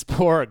this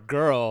poor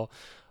girl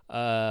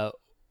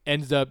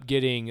ends up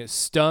getting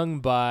stung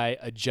by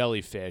a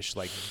jellyfish,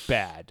 like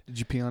bad. Did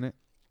you pee on it?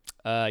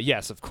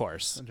 Yes, of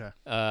course. Okay.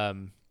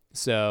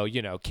 So,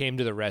 came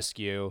to the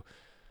rescue,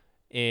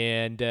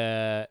 and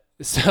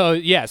so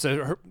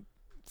her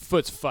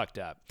foot's fucked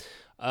up.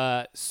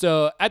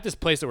 So at this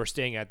place that we're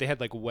staying at, they had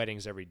like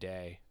weddings every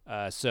day.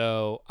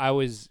 So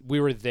we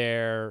were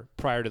there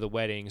prior to the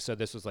wedding. So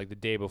this was like the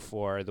day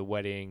before the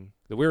wedding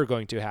that we were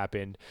going to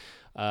happen.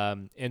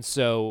 And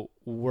so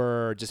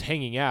we're just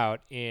hanging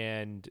out,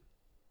 and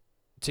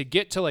to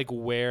get to like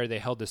where they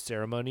held the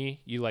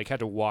ceremony, you like had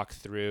to walk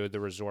through the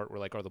resort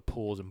where like all the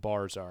pools and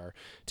bars are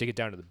to get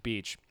down to the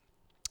beach.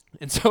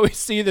 And so we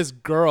see this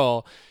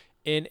girl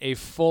in a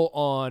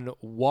full-on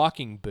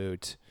walking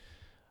boot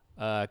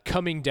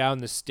coming down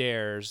the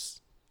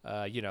stairs,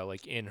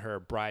 like in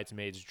her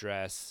bridesmaid's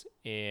dress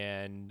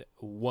and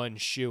one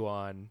shoe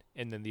on,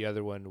 and then the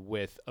other one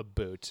with a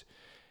boot,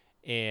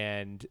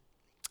 and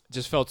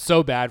just felt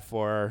so bad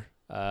for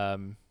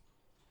her.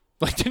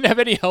 Like didn't have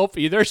any help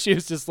either. She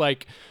was just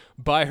like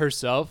by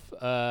herself,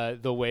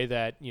 the way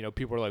that,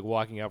 people were like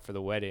walking out for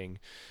the wedding.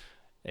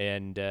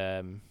 And,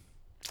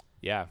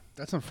 yeah.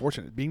 That's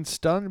unfortunate. Being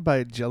stunned by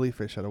a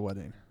jellyfish at a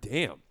wedding.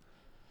 Damn.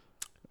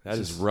 That It's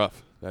is just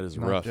rough. That is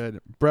Not rough. good.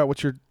 Brett,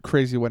 what's your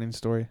crazy wedding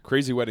story?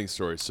 Crazy wedding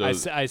story. So,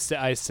 I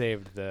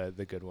saved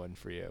the good one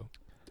for you.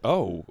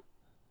 oh,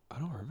 I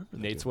don't remember that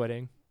Nate's dude.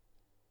 wedding.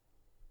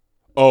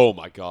 Oh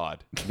my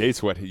God,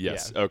 Nate's wedding.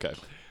 Yes. Okay.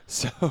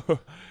 So,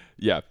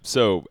 yeah.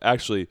 So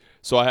actually,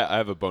 I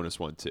have a bonus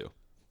one too,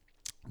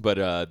 but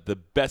the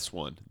best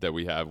one that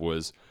we have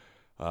was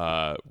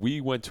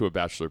we went to a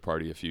bachelor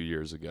party a few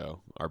years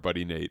ago. Our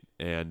buddy Nate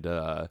and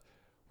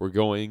we're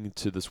going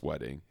to this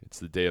wedding. It's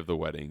the day of the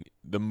wedding.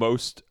 The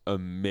most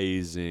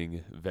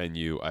amazing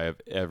venue I have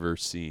ever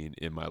seen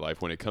in my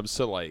life. When it comes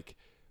to like,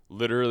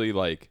 literally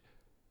like,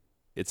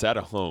 it's at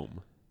a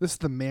home. This is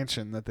the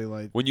mansion that they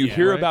like. When you Yeah,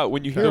 hear right? about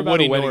when you hear The about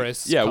Woody a wedding,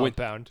 Norris yeah,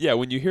 compound.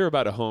 when you hear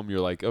about a home,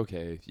 you're like,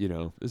 okay,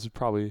 this is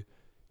probably,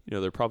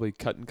 they're probably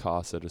cutting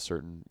costs at a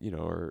certain,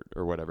 or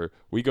whatever.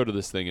 We go to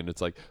this thing and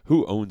it's like,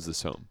 who owns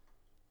this home?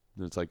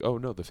 And it's like, oh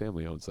no, the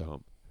family owns the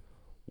home.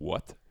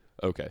 What?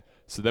 Okay.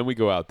 So then we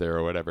go out there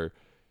or whatever.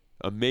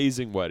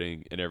 Amazing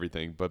wedding and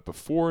everything, but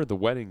before the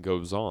wedding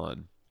goes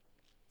on,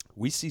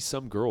 we see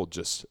some girl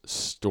just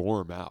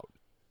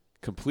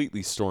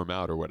completely storm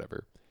out or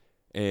whatever.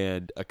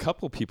 And a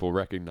couple people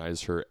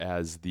recognize her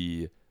as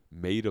the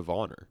maid of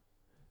honor.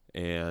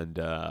 And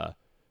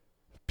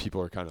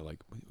people are kind of like,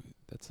 wait,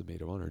 that's the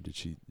maid of honor. Did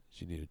she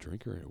need a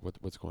drink or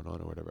what's going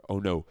on or whatever? Oh,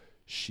 no,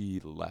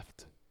 she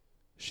left.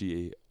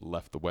 She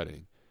left the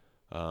wedding.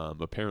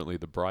 Apparently,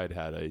 the bride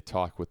had a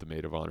talk with the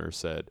maid of honor,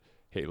 said,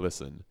 hey,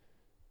 listen,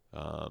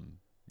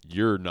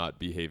 you're not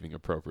behaving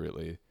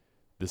appropriately.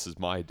 This is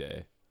my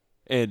day.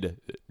 And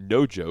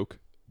no joke,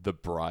 the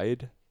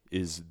bride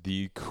is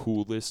the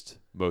coolest,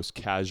 most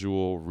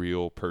casual,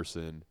 real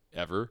person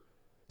ever.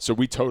 So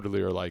we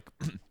totally are like,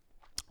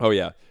 oh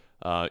yeah,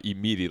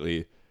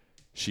 immediately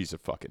she's a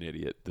fucking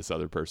idiot, this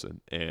other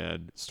person,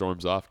 and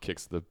storms off,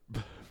 kicks the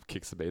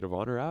maid of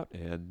honor out,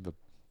 and the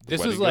This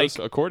wedding was like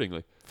goes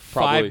accordingly.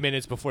 5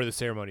 minutes before the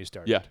ceremony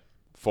started. Yeah,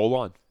 full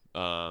on.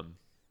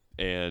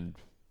 And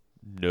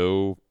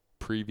no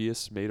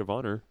previous maid of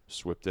honor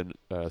swooped in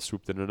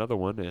another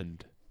one,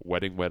 and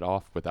wedding went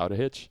off without a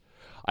hitch.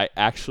 I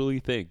actually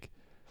think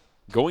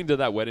going to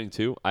that wedding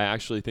too. I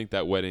actually think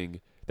that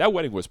wedding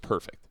was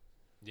perfect.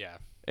 Yeah.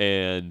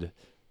 And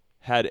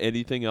had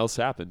anything else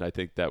happened, I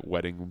think that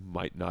wedding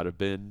might not have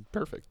been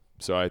perfect.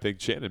 So I think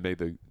Shannon made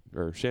the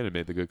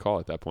good call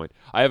at that point.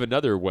 I have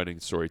another wedding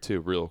story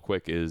too, real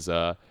quick. Is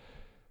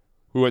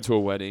we went to a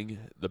wedding.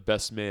 The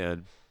best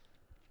man,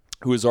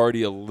 who was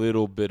already a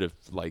little bit of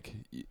like,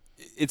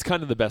 it's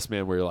kind of the best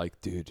man where you're like,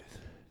 dude,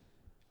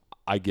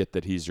 I get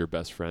that he's your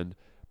best friend,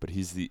 but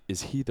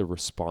is he the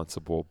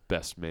responsible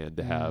best man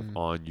to have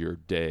on your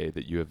day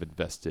that you have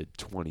invested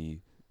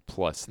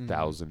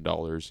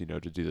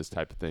 $20,000+ to do this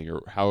type of thing,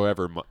 or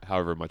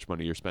however much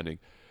money you're spending.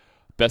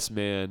 Best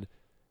man,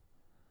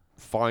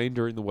 fine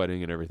during the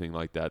wedding and everything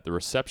like that. The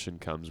reception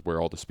comes where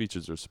all the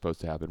speeches are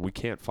supposed to happen. We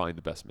can't find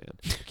the best man.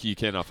 You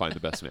cannot find the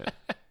best man.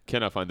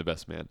 Cannot find the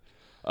best man.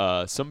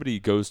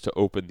 Somebody goes to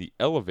open the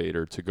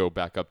elevator to go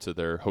back up to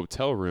their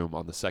hotel room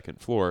on the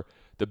second floor.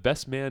 The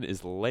best man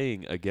is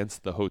laying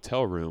against the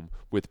hotel room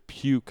with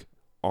puke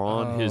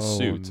on his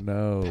suit,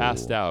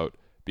 passed out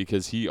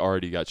because he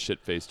already got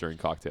shit-faced during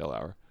cocktail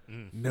hour.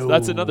 No. So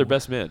that's another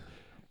best man.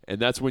 And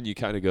that's when you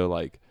kind of go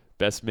like,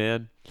 best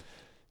man,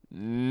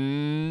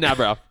 nah,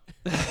 bro.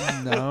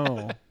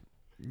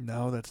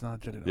 No, that's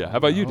not good at all. Yeah. How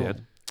about you, No.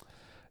 Dan?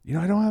 You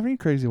know, I don't have any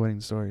crazy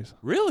wedding stories.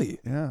 Really?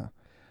 Yeah.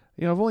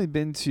 You know, I've only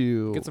been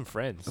to Get some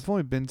friends.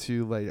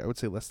 like I would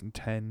say less than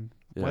 10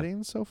 Yeah.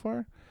 weddings so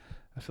far.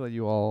 I feel like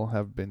you all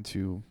have been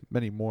to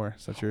many more.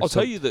 Since you're I'll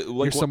tell you that you're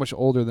like so much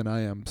older than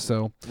I am.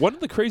 So one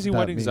of the crazy that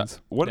weddings,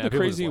 means- one Yeah, of the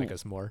people just crazy like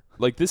us more.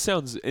 like this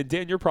sounds, and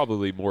Dan, you're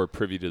probably more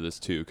privy to this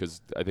too,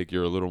 because I think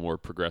you're a little more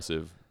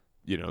progressive,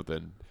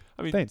 than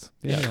I mean. thanks.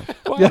 Yeah.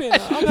 Well, Yeah. I mean,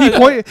 I'm He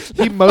not- pointed.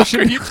 He Are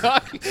motioned. you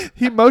talking?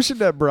 He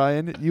motioned at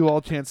Brian. You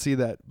all can't see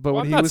that, but well,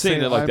 when I'm he not was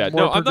saying it like I'm that.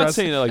 more No, I'm not progressive-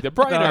 saying it like that.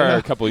 Brian and No, I no. are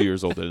a couple of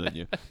years older than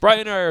you. Brian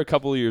and I are a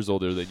couple of years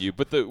older than you.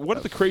 But one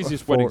of the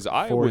craziest weddings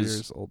I 4 was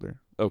years older.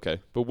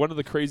 okay. But one of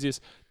the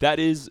craziest, that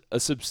is a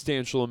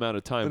substantial amount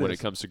of time It when is.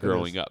 it comes to It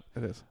growing is. up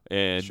It is.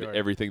 and Sure.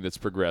 everything that's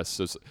progressed.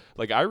 So,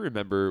 like, I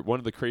remember one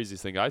of the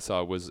craziest thing I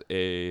saw was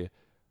a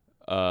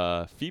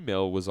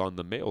female was on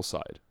the male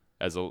side.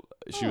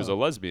 She was a Oh,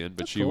 lesbian, but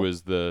that's she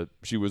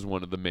cool. was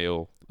one of the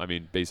male. I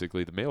mean,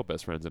 basically the male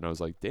best friends, and I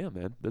was like, "Damn,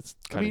 man, that's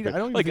I kind mean, of I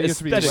don't even like think you have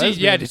to be aesthetic-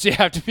 lesbian. Did she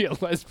have to be a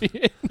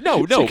lesbian? No,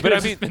 She but I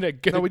could've mean, just been a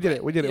good. No, we did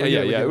it. We did it. yeah, we did yeah,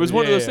 it. we yeah. did It was we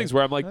one did of those yeah. things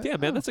where I'm like, Uh,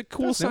 "Damn, man, oh, that's a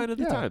cool that's new. sign of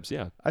the Yeah. times."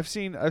 Yeah, I've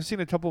seen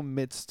a couple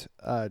mixed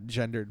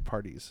gendered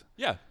parties.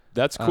 yeah,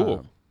 that's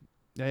cool.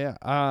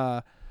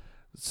 Yeah.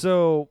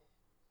 So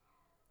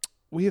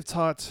we have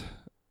taught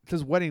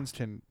because weddings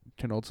can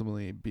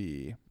ultimately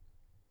be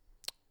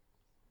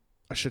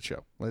a shit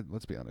show.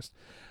 Let's be honest.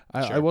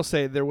 I Sure. will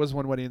say there was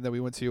one wedding that we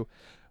went to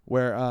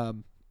where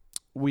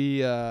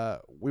we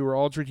were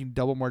all drinking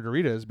double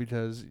margaritas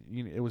because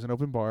it was an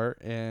open bar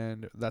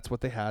and that's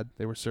what they had.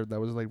 They were served. That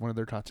was like one of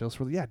their cocktails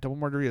for double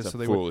margaritas. It's So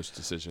a they were foolish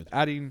decision.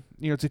 adding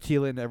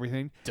tequila and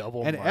everything.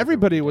 double. And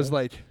everybody was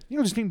margarita.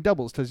 like, just eating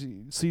doubles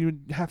so you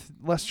would have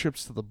less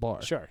trips to the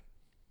bar. Sure.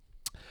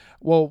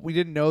 Well, we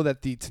didn't know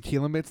that the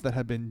tequila mitts that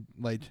had been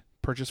like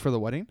purchased for the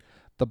wedding,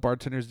 the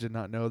bartenders did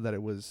not know that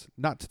it was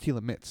not tequila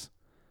mitts,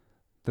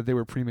 that they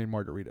were pre-made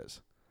margaritas.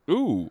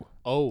 Ooh,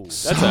 Oh,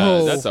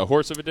 that's a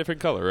horse of a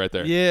different color right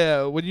there.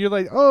 Yeah, when you're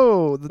like,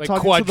 oh, Like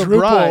talking to the quadruple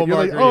bride, you're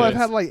like, oh, I've margaritas.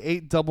 had like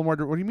 8 double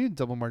margaritas. What do you mean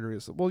double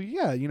margaritas? Well,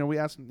 yeah, we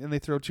asked, and they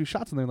throw 2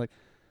 shots, and they're like,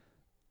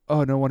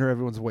 oh, no wonder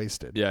everyone's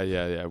wasted.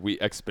 Yeah. We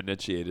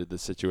exponentiated the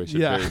situation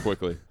Yeah. very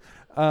quickly.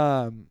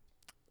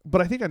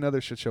 But I think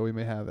another shit show we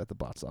may have at the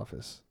Bots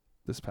office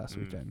this past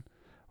weekend,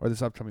 or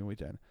this upcoming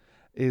weekend,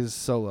 is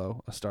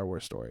Solo, A Star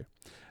Wars Story.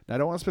 Now, I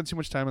don't want to spend too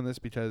much time on this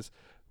because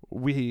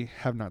we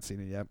have not seen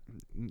it yet.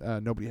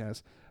 Nobody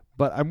has.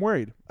 But I'm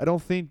worried. I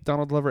don't think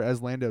Donald Glover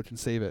as Lando can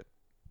save it.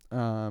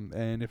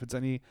 And if it's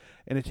any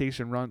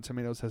indication, Rotten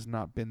Tomatoes has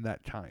not been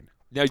that kind.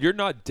 Now, you're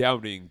not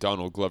doubting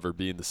Donald Glover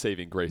being the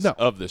saving grace No.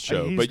 of this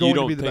show, He's but going you to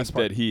don't be the think best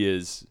part. that he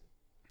is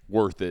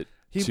worth it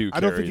to I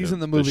don't carry think he's the, in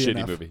the movie shitty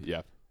enough. movie.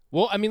 Yeah,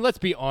 Well, I mean, let's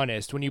be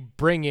honest. When you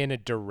bring in a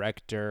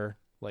director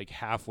like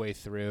halfway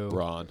through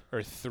Ron. or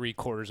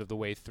 3/4 of the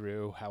way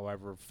through,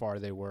 however far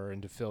they were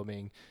into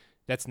filming,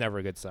 that's never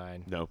a good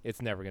sign. No.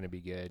 It's never going to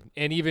be good.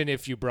 And even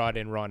if you brought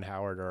in Ron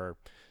Howard or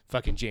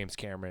fucking James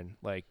Cameron,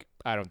 like,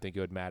 I don't think it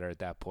would matter at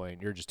that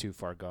point. You're just too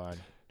far gone.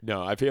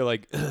 No, I feel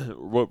like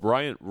what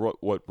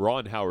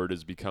Ron Howard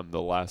has become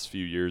the last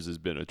few years has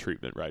been a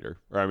treatment writer,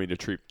 or I mean a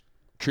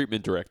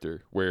treatment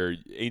director, where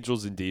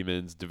Angels and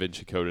Demons, Da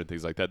Vinci Code, and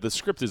things like that. The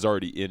script is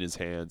already in his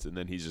hands, and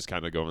then he's just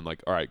kind of going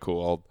like, "All right,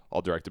 cool,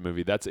 I'll direct a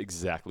movie." That's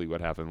exactly what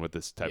happened with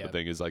this type of Yep.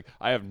 thing. Is like,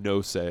 I have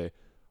no say,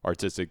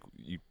 artistic.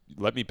 You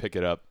let me pick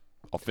it up.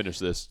 I'll finish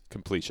this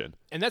completion.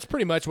 And that's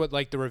pretty much what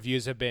like the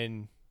reviews have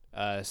been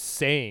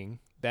saying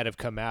that have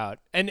come out.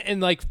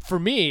 And like for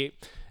me,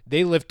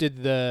 they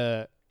lifted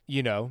the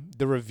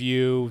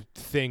review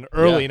thing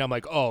early, Yeah. and I'm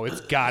like, oh,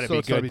 it's got to So be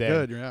it's gotta good be then.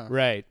 good, yeah.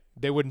 Right.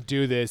 They wouldn't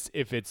do this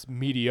if it's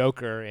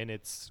mediocre, and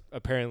it's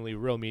apparently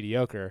real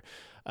mediocre.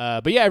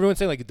 But yeah, everyone's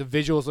saying like the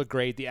visuals look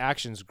great, the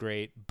action's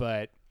great,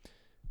 but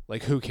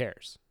like who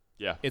cares?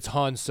 Yeah. It's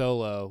Han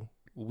Solo.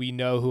 We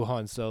know who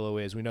Han Solo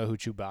is. We know who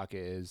Chewbacca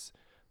is.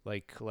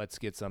 Like, let's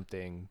get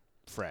something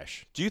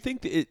fresh. Do you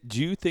think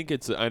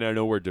it's? And I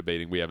know we're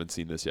debating. We haven't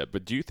seen this yet,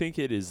 but do you think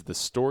it is the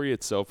story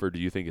itself, or do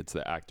you think it's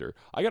the actor?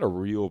 I got a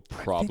real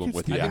problem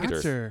with the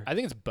actor. I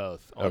think it's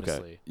both, honestly.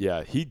 Okay.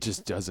 Yeah, he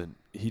just doesn't.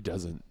 He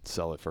doesn't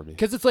sell it for me.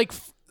 Because it's like,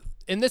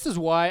 and this is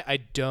why I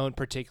don't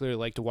particularly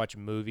like to watch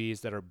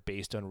movies that are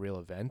based on real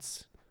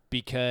events,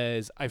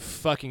 because I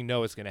fucking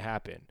know it's gonna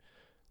happen.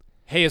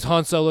 Hey, is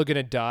Han Solo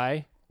gonna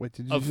die? Wait,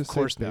 did you Of just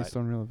course say based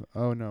not. on real events?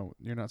 Oh, no,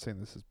 you're not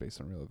saying this is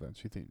based on real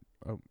events. You think,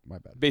 oh, my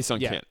bad. Based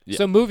on Yeah. can't. Yeah.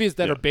 So movies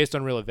that Yeah. are based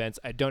on real events,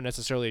 I don't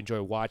necessarily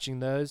enjoy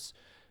watching those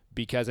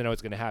because I know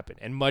it's going to happen.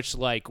 And much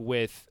like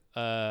with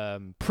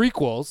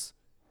prequels,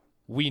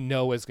 we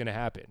know what's going to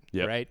happen,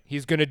 Yep. right?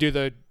 He's going to do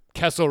the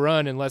Kessel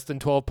Run in less than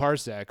 12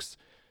 parsecs.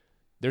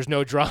 There's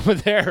no drama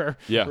there,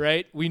 Yeah.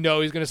 right? We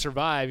know he's going to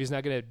survive. He's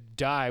not going to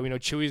die. We know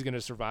Chewie's going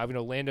to survive. We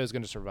know Lando's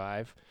going to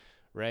survive,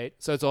 right?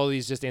 So it's all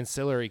these just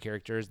ancillary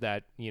characters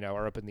that,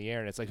 are up in the air,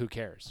 and it's like, who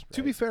cares?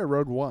 To right? be fair,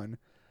 Road One,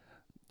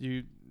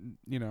 you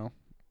know,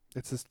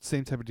 It's the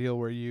same type of deal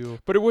where you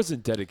But it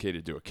wasn't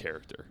dedicated to a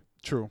character.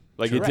 true.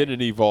 Like True. it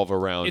didn't evolve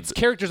around. It's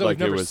characters that like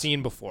we've it never was-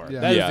 seen before.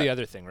 Yeah. That is Yeah. the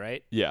other thing,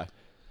 right? Yeah.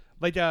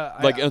 Like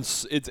Like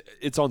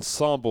it's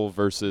ensemble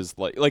versus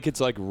like it's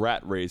like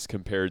Rat Race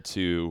compared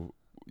to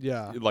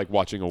yeah. like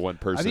watching a one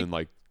person think-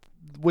 like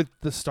With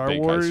the Star Big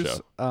Wars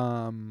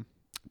heist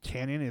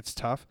canon, it's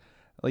tough.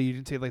 Like you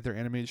can say like their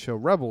animated show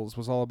Rebels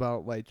was all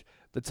about like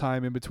the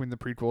time in between the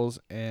prequels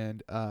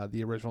and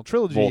the original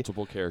trilogy.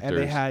 multiple characters.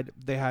 And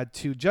they had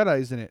 2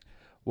 Jedis in it.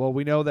 Well,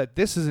 we know that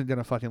this isn't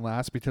gonna fucking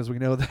last because we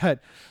know that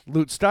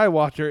Luke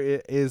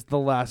Skywalker is the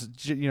last,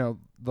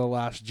 the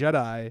last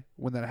Jedi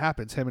when that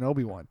happens. Him and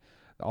Obi-Wan,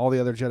 all the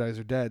other Jedis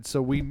are dead.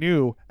 So we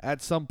knew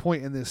at some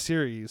point in this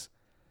series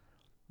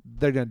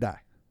they're gonna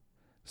die.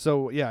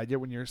 So yeah, I get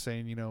when you're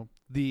saying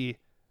the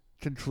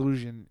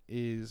conclusion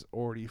is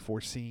already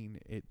foreseen.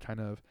 It kind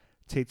of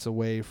takes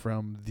away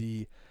from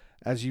the,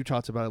 as you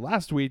talked about it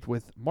last week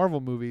with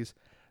Marvel movies,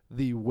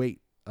 the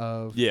weight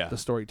of Yeah. the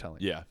storytelling.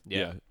 yeah.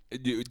 Yeah.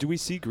 Do we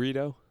see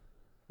Greedo?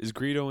 Is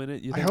Greedo in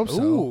it? You I think? hope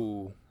so.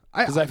 Ooh.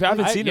 Because I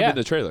haven't seen him yeah. in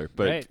the trailer,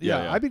 but Right.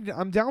 yeah.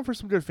 I'm down for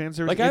some good fan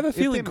service. Like I have a If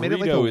they feeling made it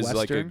Greedo like is like a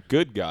Western-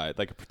 good guy,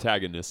 like a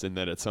protagonist, and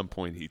then at some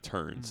point he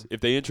turns.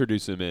 If they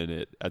introduce him in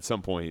it, at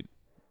some point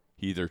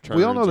he either turns.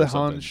 We all know or that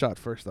something. Han shot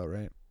first, though,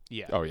 right?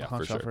 Yeah. Oh yeah, Han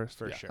for shot sure. first.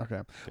 For Yeah. sure. Okay.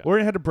 Yeah. We're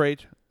gonna head to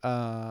break.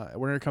 We're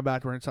gonna come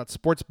back. We're gonna talk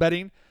sports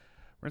betting.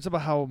 We're gonna talk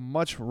about how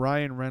much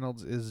Ryan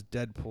Reynolds is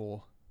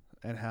Deadpool,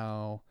 and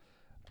how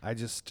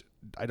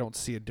I don't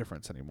see a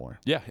difference anymore.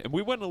 Yeah, and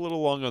we went a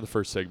little long on the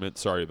first segment.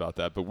 Sorry about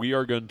that, but we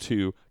are going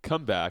to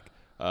come back.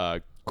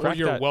 Crack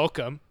You're that,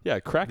 welcome.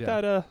 crack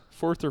Yeah. that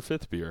 4th or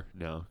 5th beer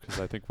now, because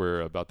I think we're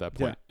about that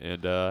point.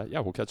 And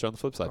we'll catch you on the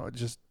flip side.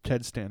 Just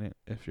Ted stand it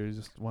if you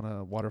just want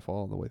to waterfall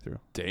all the way through.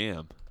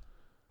 Damn,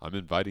 I'm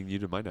inviting you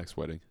to my next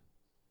wedding.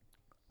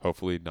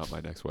 Hopefully, not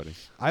my next wedding.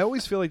 I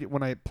always feel like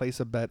when I place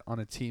a bet on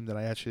a team that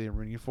I actually am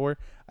rooting for,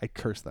 I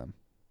curse them.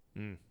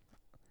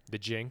 The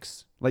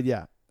jinx. Like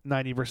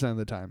 90% of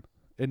the time,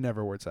 it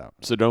never works out.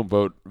 So don't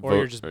vote. Or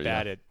you're just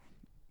bad at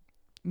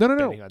No.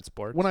 betting on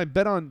sports. When I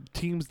bet on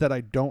teams that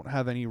I don't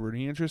have any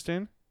rooting interest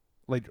in,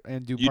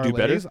 and do You parlays, do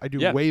better? I do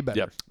Yeah. way better.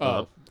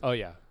 Yep. Oh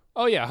yeah.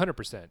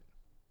 100%.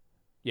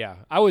 Yeah.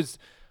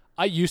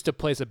 I used to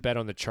place a bet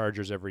on the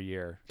Chargers every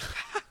year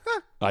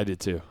I did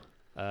too.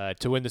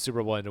 to win the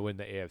Super Bowl and to win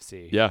the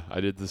AFC. Yeah, I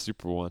did the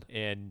Super Bowl one.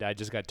 And I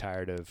just got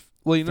tired of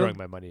Well, you know, throwing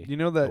my money. you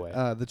know away.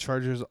 that the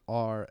Chargers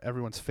are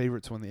everyone's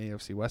favorite to win the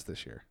AFC West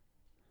this year.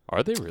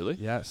 Are they really?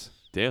 Yes.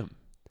 Damn.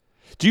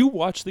 Do you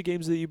watch the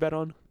games that you bet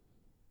on?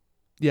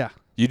 Yeah.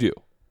 You do.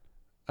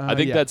 I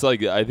think yeah. that's a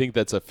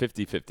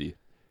 50-50.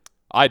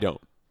 I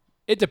don't.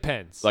 It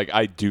depends.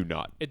 I do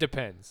not. It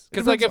depends.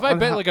 Because depends if I on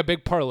bet how- a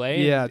big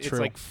parlay, Yeah, it's true.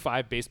 like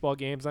 5 baseball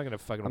games. I'm not gonna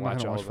fucking I'm not watch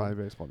gonna all watch of them. 5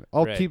 baseball games.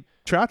 I'll Right. keep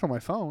track on my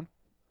phone.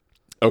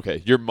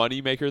 Okay, your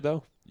money maker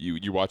though,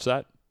 you watch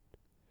that?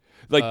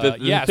 Like the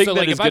yeah, thing so,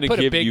 that like, is if I going to put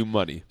a give big- you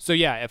money. So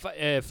yeah,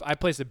 if I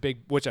place a big,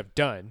 which I've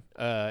done,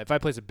 if I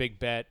place a big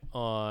bet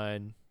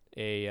on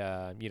a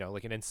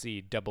like an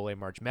NCAA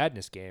March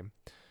Madness game,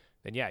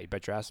 then yeah, you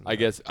bet your ass. I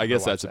guess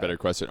that's a better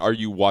question. Are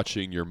you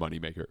watching your money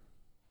maker?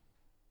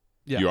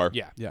 Yeah. You are.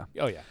 Yeah. Yeah.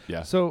 Oh yeah.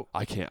 Yeah. So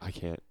I can't.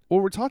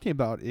 what we're talking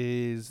about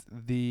is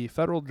the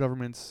federal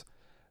government's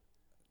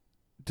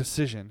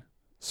decision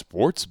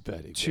Sports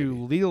betting. to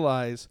baby.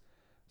 legalize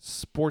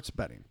sports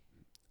betting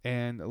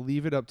and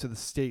leave it up to the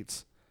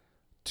states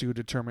to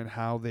determine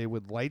how they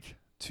would like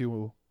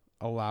to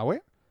allow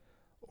it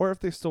or if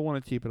they still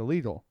want to keep it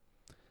illegal,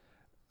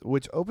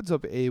 which opens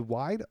up a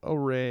wide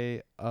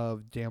array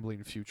of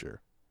gambling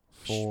future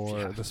for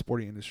Yeah. the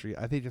sporting industry.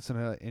 I think it's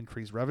going to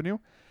increase revenue.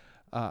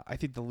 I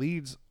think the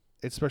leagues,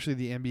 especially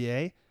the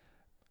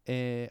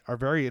NBA, are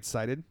very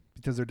excited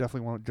because they're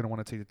definitely going to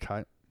want to take a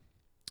cut.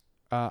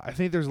 I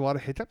think there's a lot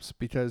of hiccups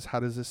because how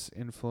does this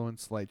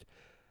influence, like,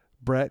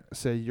 Brett,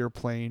 say you're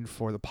playing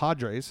for the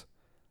Padres,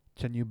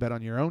 can you bet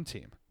on your own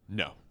team?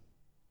 No.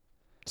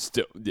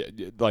 Still,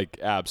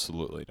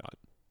 absolutely not.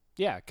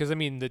 Yeah, because I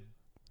mean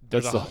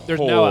That's there's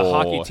now a whole-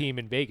 hockey team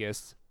in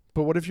Vegas.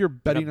 But what if you're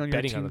betting not on your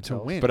betting on team to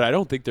themselves. win? But I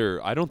don't think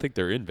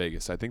they're in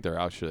Vegas. I think they're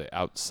actually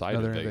outside No,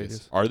 of they're in Vegas.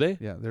 Vegas. Are they?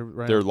 yeah, they're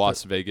right. They're on-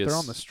 Las Vegas. They're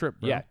on the strip,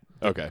 bro. Yeah.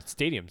 Okay.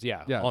 Stadiums.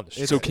 Yeah. Yeah. On the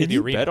It's- So in can the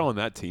you arena. bet on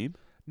that team?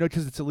 No,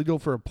 because it's illegal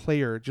for a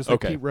player, just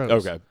like Okay. Pete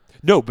Rose. Okay.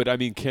 No, but I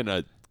mean, can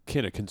a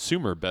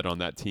consumer bet on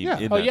that team Yeah.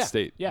 in Oh, that yeah.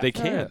 state? Yeah. They Yeah,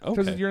 can.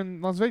 because Okay. you're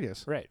in Las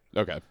Vegas. Right.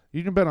 Okay.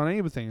 You can bet on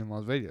anything in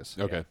Las Vegas.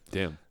 Okay.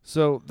 Damn.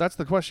 So that's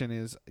the question: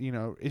 is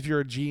if you're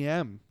a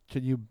GM,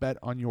 can you bet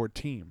on your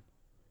team?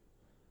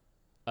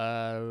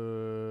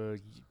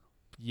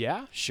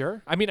 Yeah,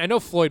 sure. I mean, I know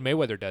Floyd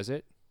Mayweather does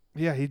it.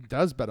 Yeah, he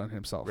does bet on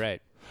himself.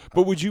 Right.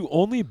 But would you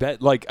only bet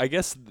I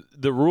guess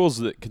the rules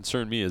that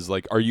concern me is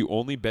are you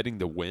only betting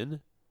to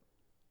win?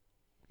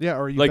 Yeah,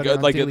 or you Like bet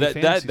on like daily that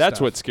fantasy that's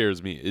stuff. what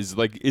scares me is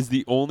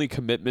the only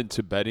commitment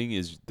to betting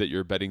is that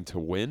you're betting to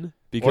win Or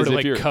because to if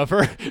like you're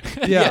cover.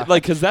 Yeah.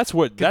 like because that's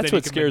what 'Cause then you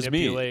can scares me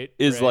manipulate,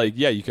 is right. like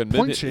you can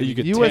Point you shaving.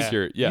 can US take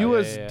your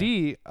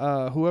USD,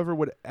 whoever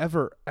would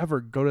ever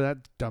go to that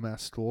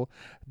dumbass school,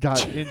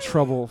 got in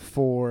trouble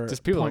for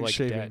Just people point like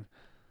shaving. dead.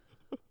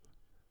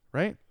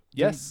 Right?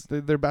 Yes.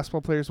 Their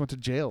basketball players went to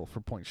jail for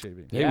point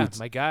shaving. They Yeah, would-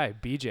 my guy,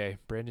 BJ,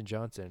 Brandon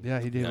Johnson.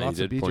 Yeah, he did Yeah, he lots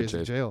of did point BJs in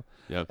shave. jail.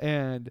 Yeah.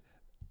 And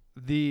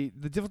the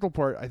difficult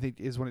part, I think,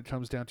 is when it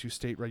comes down to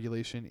state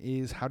regulation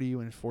is how do you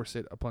enforce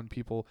it upon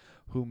people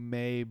who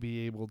may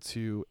be able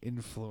to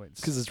influence.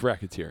 because it's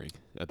racketeering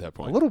at that A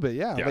point. little bit,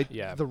 yeah. Yeah. Like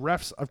Yeah. the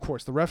refs, of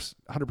course, the refs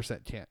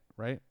 100% can't,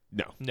 right?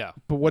 No,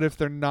 But what if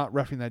they're not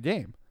reffing that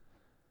game?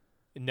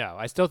 no.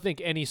 I still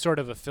think any sort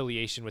of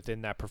affiliation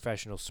within that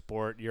professional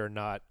sport, you're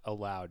not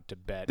allowed to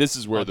bet. This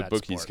is where on the that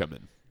bookies sport. come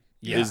in.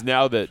 Yeah. Is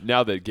now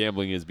that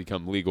gambling has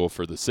become legal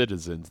for the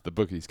citizens, the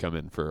bookies come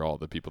in for all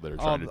the people that are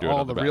trying to do it all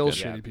on the back real end.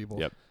 shitty Yeah. people.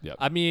 Yep.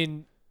 I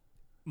mean,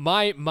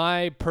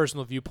 my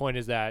personal viewpoint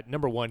is that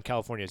number one,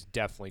 California is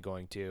definitely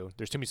going to.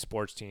 There's too many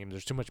sports teams.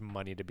 There's too much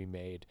money to be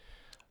made.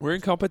 We're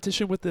in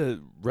competition with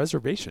the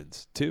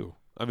reservations too.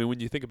 I mean, when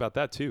you think about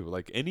that too,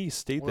 like any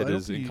state Well, I that don't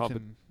is think in you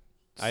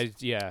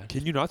competition,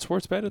 Can you not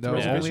sports bet at the No, Yeah.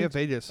 only reservations? at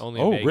Vegas. only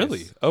in Oh, Vegas.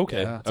 really?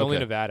 Okay. Yeah. It's only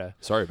Okay. Nevada.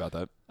 Sorry about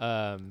that.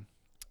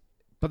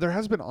 But there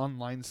has been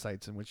online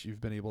sites in which you've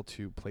been able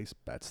to place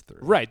bets through.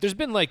 Right. There's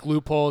been like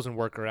loopholes and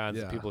workarounds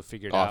Yeah. that people have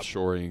figured out.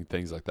 Offshoring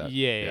things like that.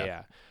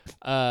 Yeah.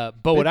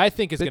 But what I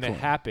think is going to Bitcoin.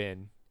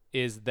 happen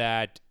is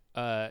that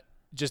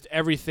just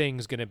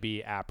everything's going to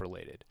be app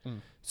related.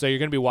 Mm. So you're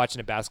going to be watching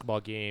a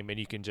basketball game and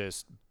you can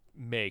just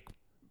make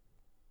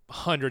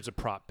hundreds of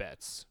prop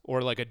bets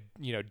or like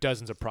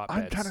dozens of prop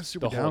I'm bets. kind of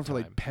super the whole down for time.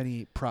 like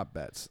penny prop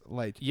bets,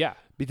 like Yeah.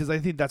 because I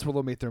think that's where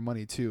they'll make their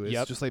money too. It's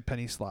Yep. just like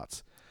penny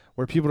slots,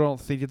 where people don't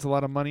think it's a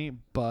lot of money,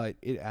 but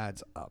it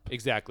adds up.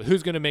 Exactly.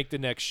 Who's going to make the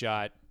next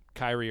shot?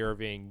 Kyrie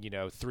Irving,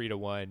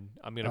 3-1.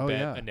 I'm going to Oh, bet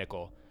yeah. a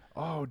nickel.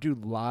 Oh,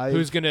 dude, live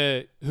Who's going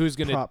to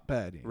prop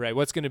betting. right,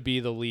 what's going to be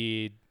the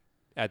lead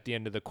at the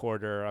end of the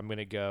quarter? I'm going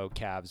to go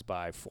Cavs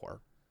by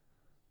 4.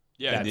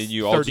 Yeah, and That's then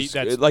you all 30 just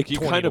that's like you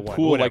 20 kind to of 1,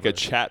 pool like a whatever.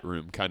 chat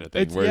room kind of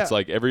thing, It's- where it's yeah.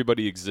 like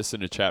everybody exists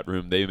in a chat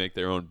room. They make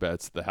their own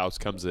bets. The house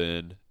comes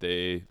in.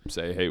 They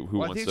say, "Hey, who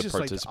Well, I wants think to it's just,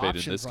 like, participate in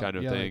options this on- kind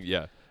of yeah, thing?" like-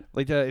 Yeah,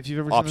 Like if you've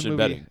ever seen Option the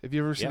movie, betting. if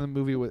you ever seen Yeah. the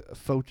movie with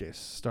Focus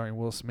starring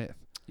Will Smith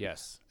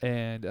Yes.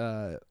 and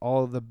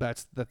all of the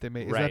bets that they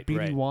make, is Right, that BD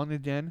right. Wong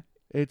again?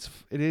 It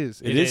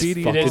is. it is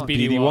BD fucking Wong.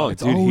 BD Wong.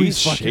 It's Dude, always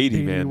he's fucking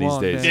shady, BD man, these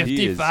Wong, days. man. He is-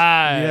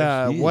 55.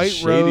 Yeah, He is White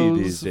shady Rose,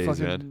 these days,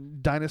 fucking man.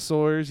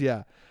 dinosaurs.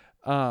 Yeah,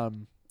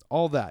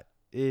 all that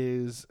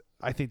is.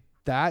 I think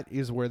that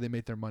is where they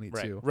make their money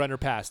Right. too. Runner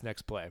pass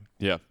next play.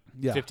 yeah.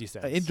 Yeah, 50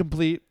 cents.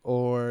 incomplete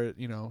or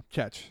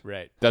catch.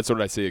 Right. That's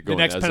what I see it The going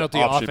next as penalty,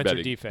 option offense betting.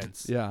 or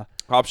defense. Yeah,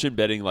 Option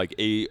betting like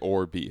A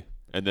or B,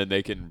 and then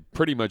they can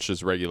pretty much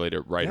just regulate it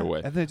right Yeah,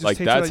 away. and then it just Like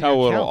takes it out that's of your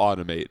how it'll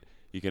account. automate.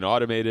 You can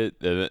automate it,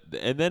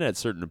 and then at a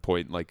certain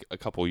point, like a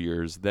couple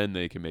years, then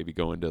they can maybe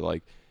go into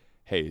like,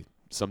 hey,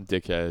 some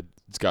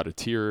dickhead's got a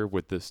tier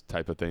with this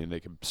type of thing. They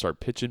can start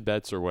pitching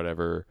bets or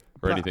whatever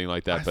or But anything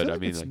like that. I But feel I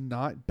like mean, it's like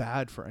not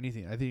bad for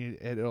anything. I think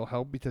it'll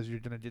help because you're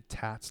gonna get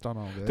taxed on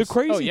all the this.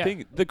 crazy yeah.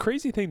 thing. The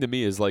crazy thing to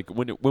me is like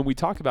when we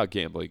talk about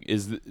gambling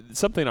is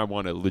something I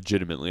want to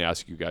legitimately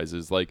ask you guys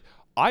is like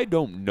I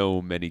don't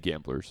know many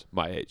gamblers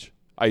my age.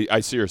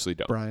 I seriously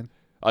don't. Brian.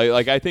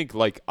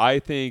 I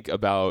think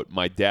about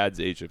my dad's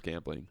age of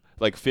gambling,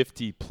 like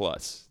 50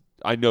 plus.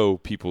 I know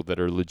people that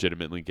are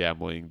legitimately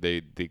gambling. They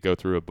go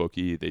through a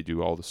bookie, they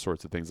do all the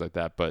sorts of things like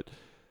that. But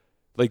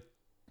like,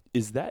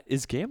 is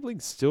gambling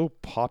still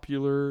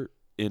popular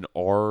in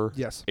our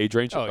Yes. age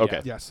range? Oh, yeah.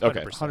 Okay. Yes.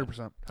 Okay.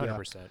 100%.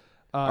 100%.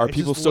 Are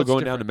people still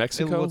going down to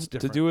Mexico Looks to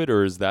different. do it,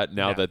 or is that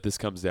now Yeah. that this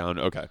comes down?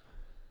 Okay.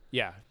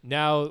 Yeah.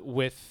 Now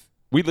with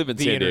We live in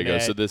The San Diego,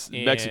 so internet this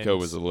Mexico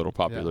and- was a little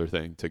popular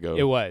thing to go.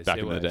 it was back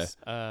it in the was.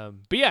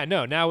 But yeah,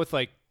 no, now with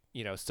like,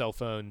 cell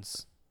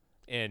phones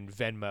and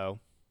Venmo,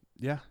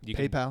 Yeah. You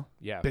can- PayPal,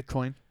 yeah,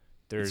 Bitcoin.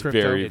 there's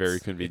crypto. Very, it's- very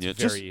it's convenient.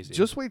 very easy.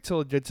 Just wait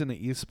till it gets into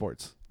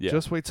esports. Yeah.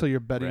 Just wait till you're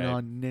betting Right.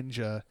 on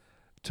Ninja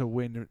to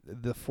win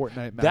the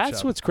Fortnite matchup.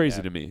 That's what's crazy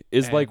Yeah. to me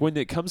is like And- when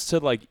it comes to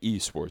like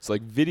esports,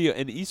 like video,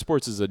 and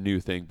esports is a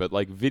new thing, but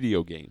like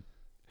video game,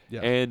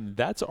 Yeah. and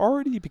that's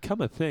already become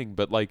a thing.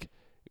 But like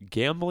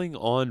gambling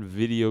on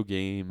video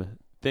game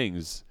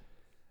things,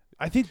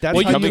 I think that's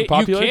well, how you becoming can,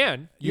 popular?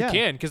 you Yeah.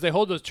 can because they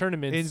hold those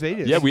tournaments In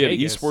Vegas. yeah, we have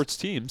Vegas. esports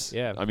teams.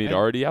 Yeah. I mean, And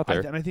already out there.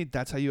 and I think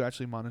that's how you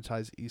actually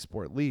monetize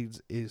esport leagues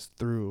is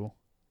through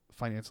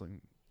financing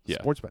Yeah.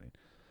 sports betting.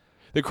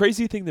 The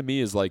crazy thing to me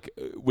is like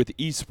with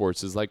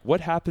esports is like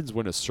what happens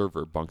when a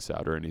server bunks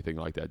out or anything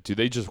like that? Do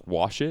they just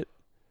wash it,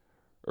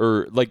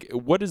 or like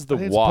what is the I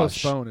think it's wash?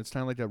 postponed. It's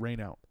kind of like a rain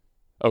out.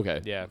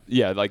 Okay. Yeah.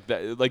 Yeah, like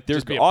that. Like there's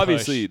Just be a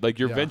obviously push. like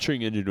you're Yeah.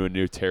 venturing into a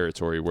new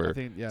territory I where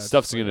think, it's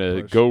stuff's like a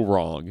gonna push. go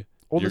wrong.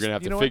 Well, You're this- gonna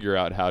have you to know what? figure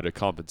out how to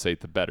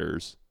compensate the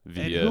bettors And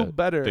via who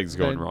better things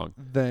going than- wrong.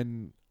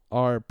 than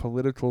our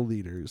political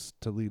leaders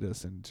to lead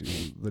us into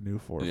the new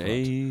forefront.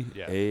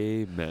 Yeah.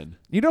 Amen.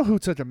 You know who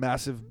took a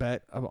massive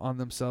bet on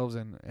themselves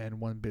and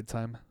won big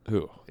time?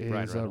 Who? Is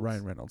Ryan Reynolds.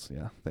 Ryan Reynolds.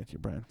 Yeah, thank you,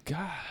 Brian.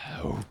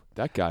 God,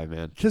 that guy,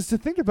 man. Just to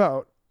think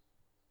about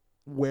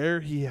where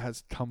he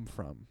has come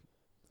from,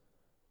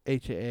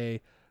 aka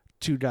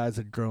two guys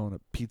that grow in a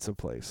pizza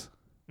place,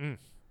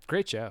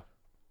 Great show.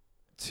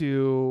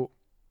 to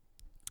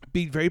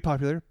being very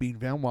popular, being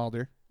Van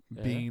Wilder,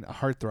 Yeah. being a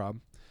heartthrob,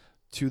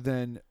 to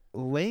then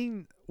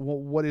laying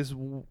what is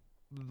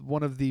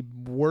one of the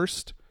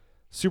worst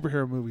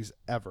superhero movies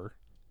ever,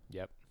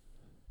 Yep.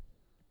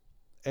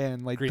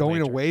 and like Green going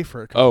Lantern. away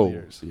for a couple Oh,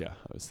 years, yeah.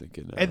 I was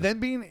thinking. and then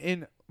being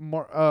in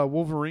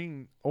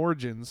Wolverine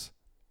Origins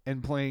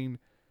and playing.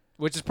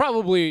 Which is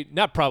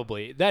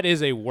that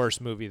is a worse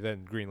movie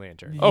than Green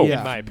Lantern. oh, Yeah.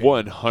 in my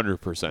opinion.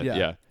 100%. Yeah.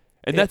 Yeah.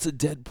 And It- that's a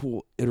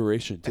Deadpool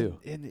iteration too.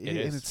 And It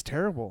is. it's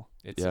terrible.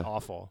 It's Yeah.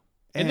 awful.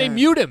 And they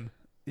mute him.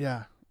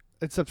 Yeah,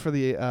 except for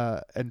the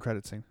end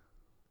credit scene.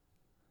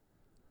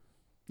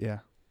 Yeah,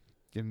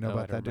 you didn't know No,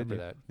 about I don't that, did you?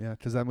 remember that. Yeah,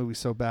 because that movie's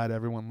so bad,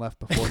 everyone left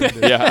before. It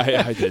did.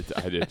 Yeah,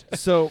 I did.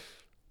 So,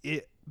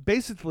 it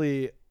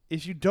basically,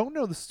 if you don't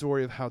know the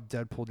story of how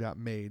Deadpool got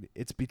made,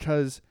 it's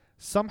because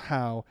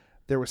somehow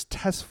there was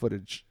test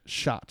footage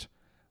shot,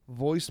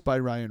 voiced by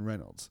Ryan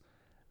Reynolds,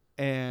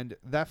 and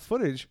that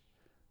footage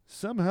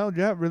somehow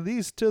got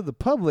released to the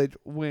public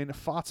when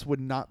Fox would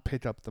not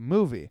pick up the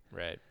movie.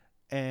 Right.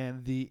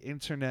 And the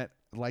internet,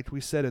 like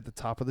we said at the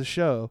top of the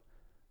show,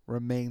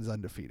 remains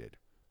undefeated.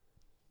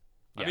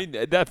 Yeah. I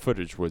mean, that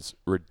footage was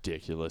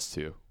ridiculous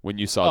too. When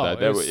you saw Oh,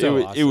 that, it was so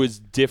it awesome. was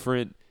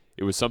different.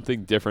 It was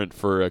something different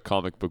for a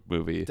comic book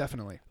movie.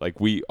 Definitely. Like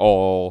it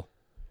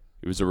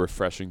was a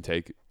refreshing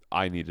take.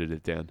 I needed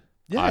it, Dan.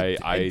 Yeah,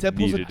 I and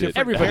Deadpool's a needed it. different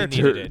Everybody character.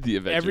 needed it. The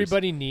Avengers.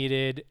 Everybody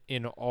needed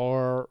an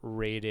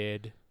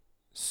R-rated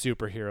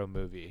superhero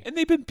movie. And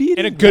they've been beating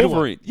And a good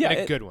Wolverine. one. Yeah, And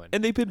a good one.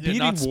 And they've been Yeah, beating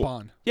not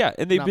Spawn. Yeah,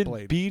 and they've not been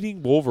Blade.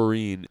 beating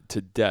Wolverine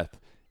to death.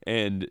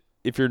 And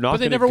if you're not But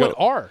they gonna never go, went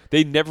R.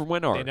 They never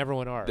went R. They never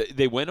went R.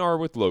 They went R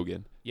with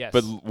Logan. Yes.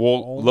 But Only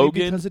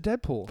Logan because of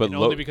Deadpool. but and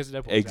Lo- only because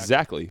of Deadpool.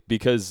 Exactly.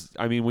 Because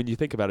I mean, when you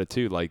think about it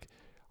too, like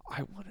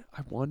I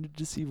wanted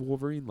to see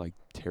Wolverine like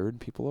tearing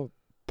people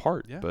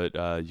apart, Yeah.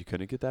 but you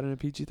couldn't get that in a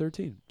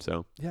PG-13.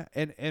 So Yeah,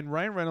 and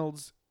Ryan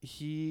Reynolds,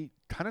 he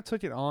kind of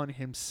took it on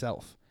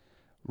himself,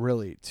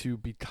 really, to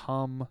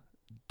become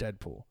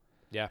Deadpool.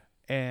 Yeah.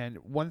 And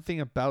one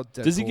thing about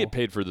Deadpool, does he get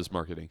paid for this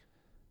marketing?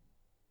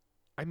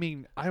 I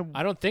mean, I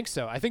don't think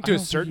so. I think I to a don't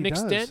think certain he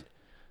does. extent,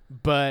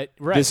 but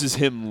right. This is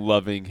him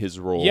loving his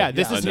role. yeah,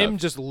 this is enough. him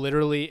just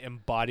literally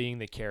embodying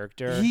the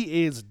character.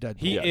 he is Deadpool.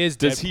 He Yeah. is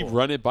Does he Deadpool.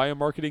 run it by a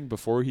marketing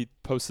before he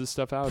posts this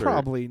stuff out? or-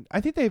 Probably. I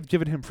think they've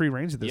given him free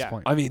range at this Yeah.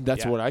 point. I mean,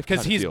 that's what I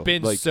because he's feel.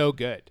 been like, so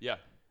good. yeah.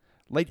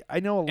 Like, I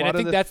know a lot And I of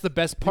think the that's the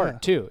best part Yeah.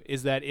 too,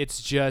 is that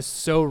it's just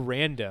so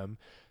random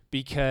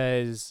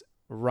because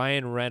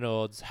Ryan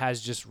Reynolds has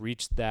just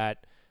reached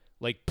that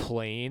like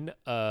plane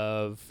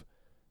of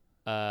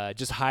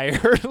just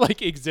higher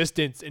like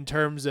existence in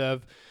terms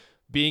of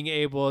being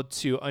able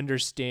to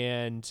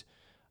understand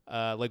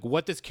like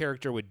what this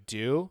character would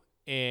do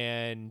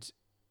and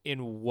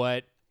in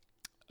what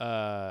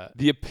The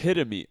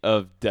epitome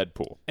of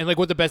Deadpool. and like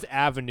what the best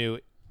avenue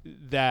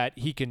that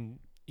he can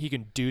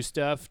do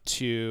stuff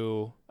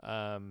to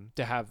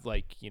have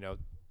like, you know,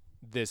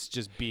 this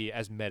just be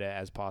as meta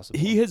as possible.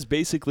 He has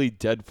basically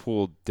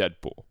Deadpool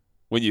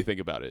when you think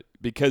about it,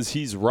 because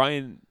he's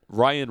Ryan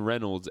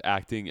Reynolds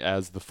acting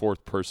as the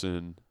fourth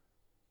person,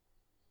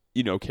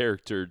 you know,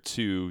 character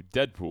to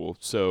Deadpool.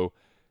 So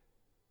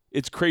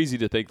it's crazy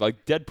to think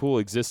like Deadpool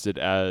existed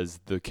as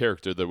the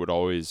character that would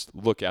always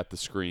look at the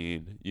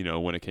screen, you know,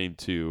 when it came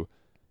to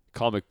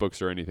comic books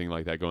or anything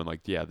like that, going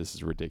like, yeah, this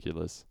is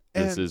ridiculous.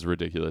 This And- is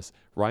ridiculous.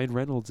 Ryan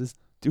Reynolds is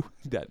doing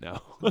that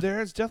now. there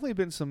has definitely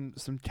been some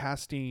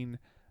casting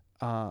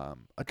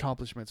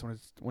accomplishments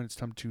when it's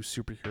come to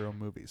superhero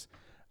movies.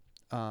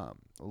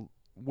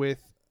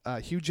 With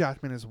Hugh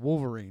Jackman as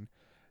Wolverine,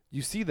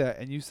 you see that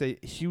and you say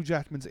Hugh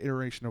Jackman's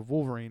iteration of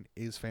Wolverine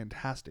is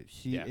fantastic.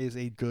 He Yeah. is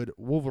a good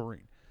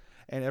Wolverine.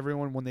 And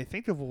everyone, when they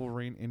think of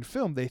Wolverine in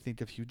film, they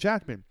think of Hugh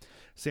Jackman.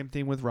 Same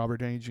thing with Robert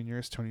Downey Jr.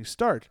 as Tony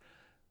Stark.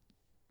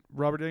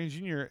 Robert Downey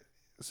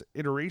Jr.'s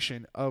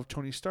iteration of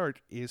Tony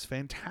Stark is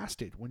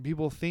fantastic. When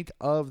people think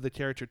of the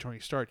character Tony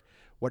Stark,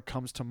 what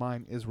comes to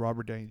mind is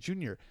Robert Downey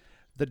Jr.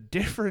 The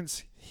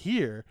difference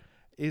here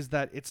is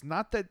that it's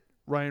not that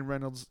Ryan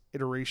Reynolds'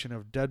 iteration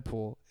of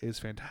Deadpool is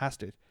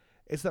fantastic.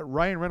 It's that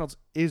Ryan Reynolds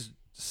is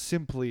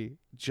simply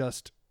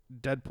just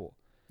Deadpool.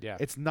 yeah.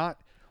 It's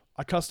not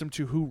accustomed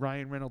to who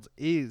Ryan Reynolds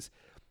is.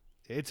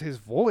 It's his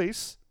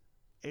voice.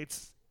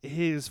 It's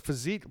his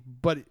physique,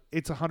 but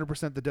it's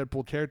 100% the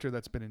Deadpool character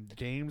that's been in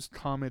games,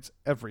 comics,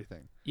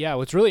 everything. Yeah,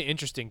 what's really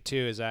interesting too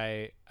is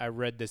I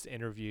read this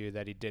interview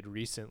that he did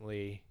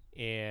recently,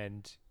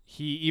 and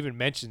he even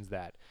mentions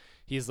that.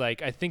 He's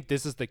like, I think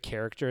this is the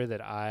character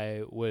that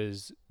I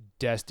was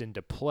destined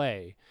to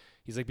play.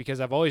 He's like, because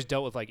I've always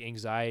dealt with like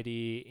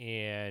anxiety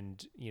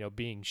and, you know,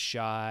 being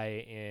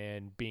shy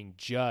and being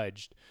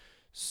judged.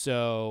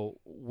 So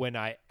when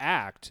I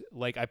act,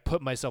 like I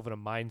put myself in a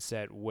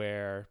mindset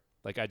where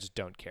like I just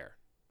don't care,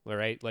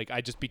 right? Like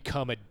I just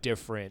become a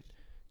different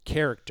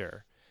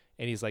character.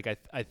 And he's like,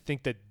 I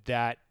think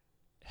that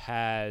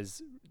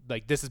has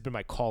like this has been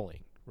my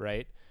calling,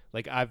 right?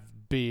 Like I've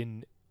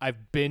been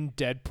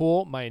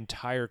Deadpool my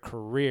entire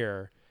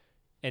career,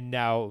 and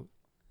now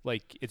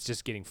like it's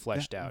just getting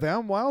fleshed out.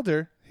 Van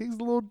Wilder, he's a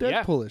little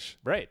Yeah. Deadpoolish.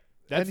 Right.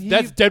 That's And he-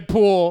 that's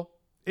Deadpool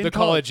In the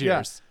college yeah.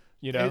 years.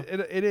 You know?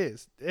 It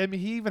is. I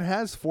mean, he even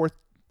has fourth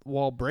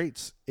wall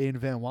breaks in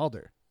Van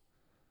Wilder.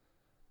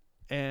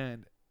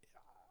 And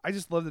I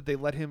just love that they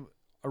let him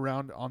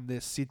around on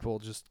this sequel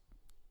just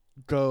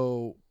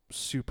go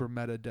super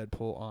meta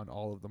Deadpool on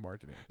all of the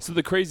marketing. So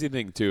the crazy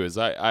thing too is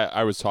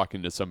I was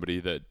talking to somebody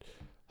that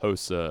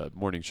hosts a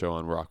morning show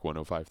on Rock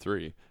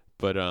 105.3,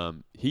 but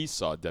he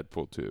saw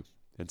Deadpool 2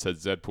 and said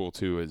Deadpool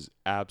 2 is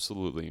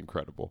absolutely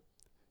incredible.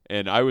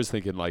 And I was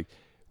thinking, like,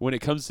 when it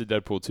comes to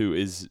Deadpool 2,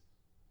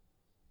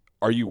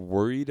 are you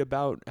worried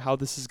about how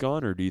this has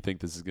gone, or do you think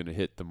this is going to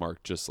hit the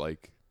mark just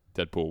like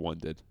Deadpool 1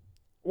 did?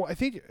 Well, I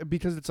think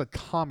because it's a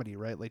comedy,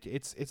 right? Like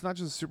it's not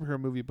just a superhero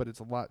movie, but it's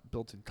a lot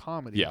built in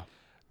comedy. Yeah.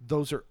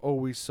 Those are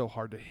always so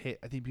hard to hit.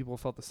 I think people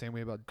felt the same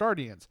way about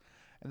Guardians,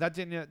 and that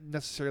didn't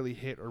necessarily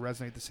hit or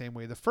resonate the same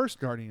way the first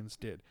Guardians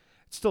did.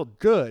 It's still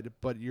good,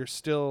 but you're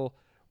still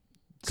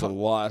It's a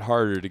lot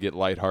harder to get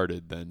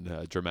lighthearted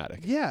than dramatic.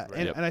 yeah, Right.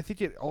 and, Yep. and I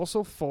think it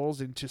also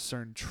falls into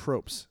certain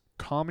tropes.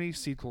 Comedy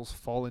sequels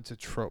fall into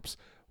tropes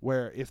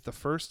where if the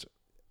first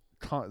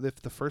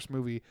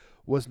movie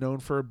was known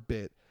for a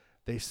bit,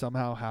 they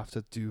somehow have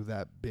to do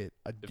that bit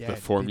again.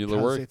 formula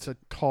because worked, it's a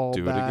callback.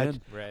 do it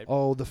again. Right.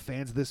 Oh, the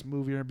fans of this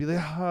movie are gonna be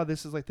like,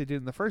 this is like they did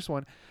in the first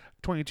one.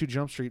 22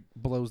 Jump Street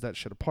blows that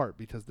shit apart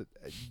because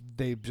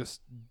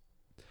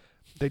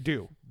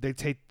they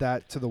take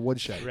that to the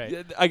woodshed. Right.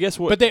 Yeah, I guess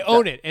what. But they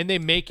own it and they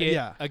make it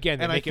Yeah. again.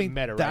 They And make I think it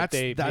meta, right? that's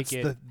They that's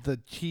make it the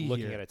key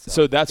looking here. at itself.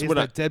 So that's is what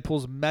that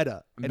Deadpool's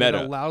meta, and it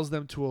Meta. allows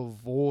them to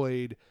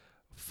avoid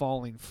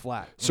falling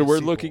flat. So in a we're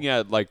sequel.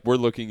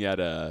 looking at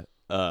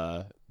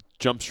a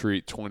Jump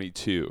Street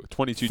 22 For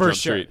Jump sure.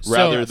 Street So-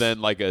 rather Yes.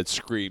 than like a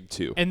Scream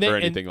 2 and they, or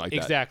anything and, like that.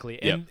 exactly.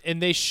 Yep.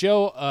 And they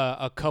show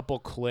a couple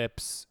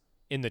clips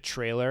in the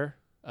trailer.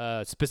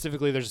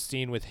 Specifically, there's a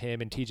scene with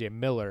him and TJ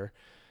Miller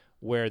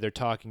where they're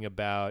talking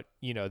about,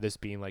 this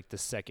being like the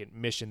second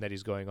mission that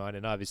he's going on,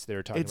 and obviously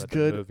they're talking It's about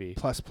good the movie.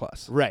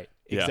 plus. Right,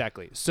 Yeah.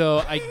 exactly. So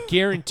I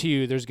guarantee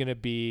you there's going to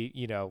be,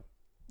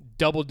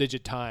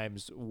 double-digit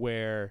times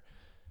where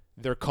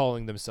they're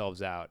calling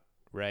themselves out,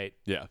 right?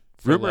 Yeah.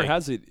 For, Rumor like-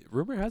 has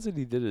it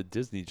he did a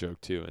Disney joke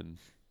too, and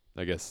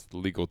I guess the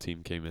legal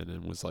team came in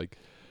and was like,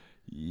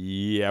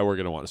 "Yeah, we're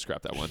gonna want to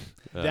scrap that one.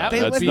 That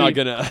would that's be- not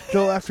gonna."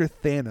 Go after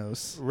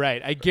Thanos.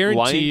 Right. I guarantee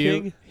Lion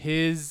you King?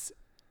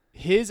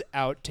 his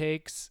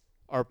outtakes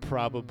are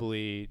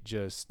probably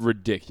just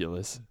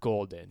Ridiculous.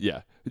 golden.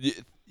 Yeah.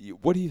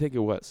 What do you think it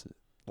was?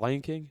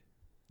 Lion King?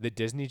 The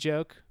Disney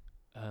joke.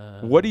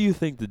 What do you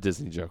think the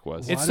Disney joke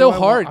was? It's Why so do I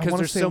hard wa- I 'cause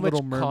wanna there's say so much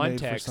Little Mermaid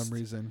context. for some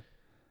reason.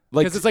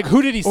 like, Because it's like,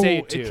 who did he say Oh,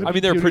 it it to? could I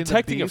mean, they're Beauty and the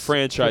protecting a Beast,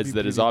 franchise could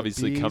be that is Beauty and the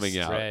obviously coming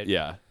Beast. out. Right.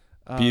 Yeah.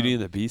 Beauty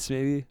and Um, the Beast,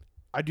 maybe.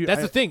 I do. That's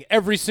I, the thing.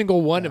 Every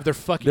single one Yeah. of their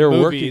fucking They're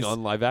movies. working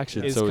on live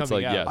action, is so it's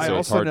coming like, out. yeah, I so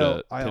it's also hard know.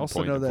 to I also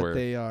pinpoint know of that where.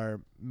 they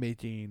are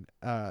making.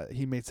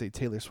 He makes a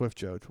Taylor Swift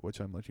joke, which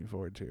I'm looking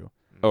forward to.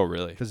 Oh,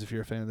 really? Because if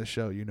you're a fan of the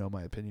show, you know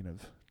my opinion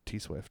of T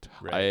Swift.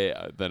 Right.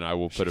 Then I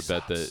will put a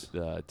bet Jesus.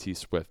 that T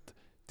Swift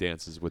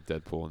dances with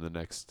Deadpool in the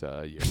next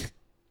year.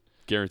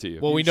 Guarantee you.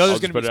 Well, we know I'll there's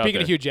just going to be, put it out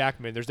speaking of there. Hugh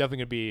Jackman, there's definitely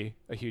going to be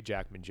a Hugh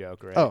Jackman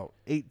joke, right? Oh,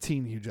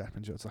 18 Hugh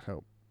Jackman jokes. I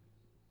hope.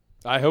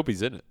 I hope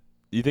he's in it.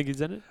 You think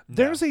he's in it? No.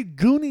 There's a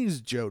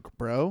Goonies joke,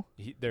 bro.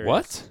 There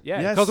What? is. Yeah,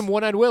 he Yes. calls him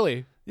One-Eyed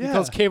Willie. He Yeah.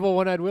 calls Cable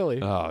One-Eyed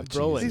Willie. Oh,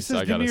 Brolin. He Jesus. says, I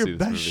 "Give gotta me see your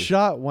this best movie.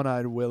 shot,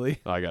 One-Eyed Willie."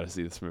 I gotta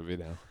see this movie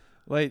now.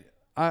 Like,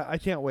 I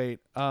can't wait.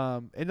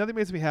 And nothing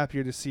makes me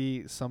happier to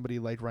see somebody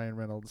like Ryan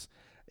Reynolds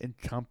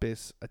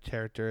encompass a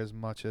character as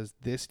much as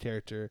this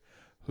character,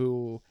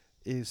 who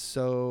is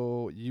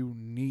so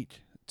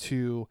unique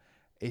to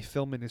a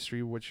film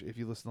industry, which, if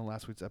you listen to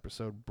last week's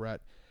episode,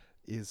 Brett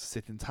is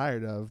sick and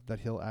tired of,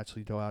 that he'll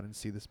actually go out and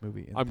see this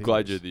movie. In I'm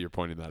glad theaters. you're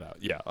pointing that out.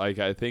 Yeah, like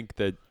I think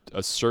that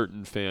a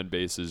certain fan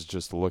base is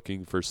just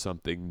looking for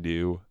something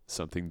new,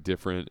 something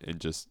different, and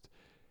just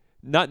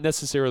not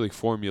necessarily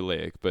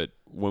formulaic, but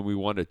when we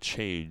want to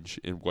change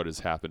in what has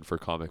happened for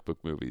comic book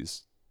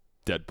movies,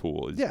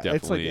 Deadpool is Yeah, definitely.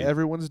 it's like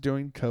everyone's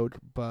doing coke,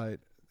 but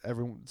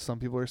some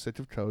people are sick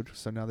of coke,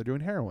 so now they're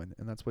doing heroin,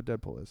 and that's what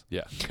Deadpool is.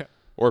 yeah,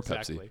 or Pepsi.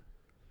 Exactly.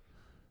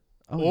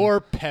 Oh,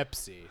 Or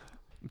Pepsi.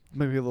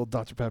 maybe a little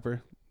Dr.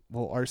 Pepper, a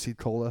little RC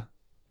Cola.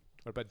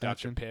 What about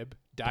Dr. Action. Pibb?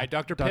 Die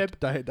Dr. Doc- Pibb?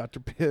 Diet Dr.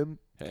 Pibb.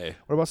 Hey,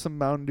 What about some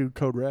Mountain Dew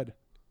Code Red?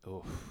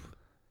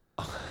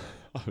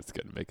 I was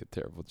gonna make a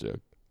terrible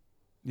joke.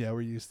 Yeah,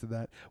 we're used to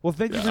that. Well,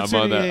 thank you Yeah, for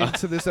I'm on tuning that. in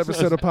to this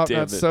episode of Pop Damn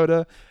Not it.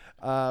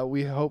 Soda.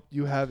 We hope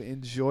you have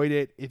enjoyed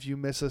it. If you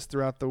miss us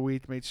throughout the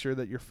week, make sure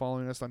that you're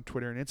following us on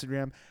Twitter and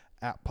Instagram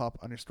at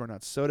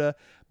pop_not_soda.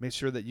 Make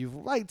sure that you've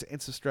liked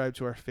and subscribed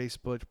to our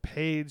Facebook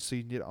page so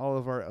you can get all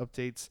of our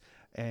updates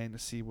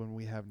and see when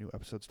we have new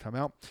episodes come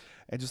out.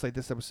 And just like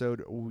this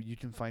episode, you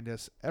can find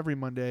us every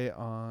Monday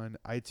on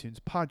iTunes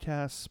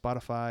Podcasts,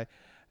 Spotify,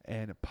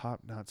 and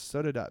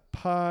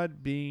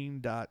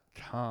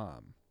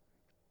popnotsoda.podbean.com.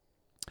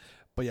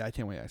 But yeah, I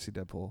can't wait. I see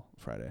Deadpool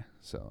Friday,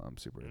 so I'm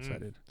super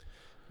excited.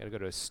 Gotta go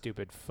to a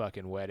stupid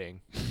fucking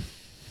wedding.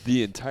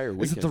 The entire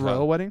weekend. Is it the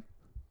royal wedding?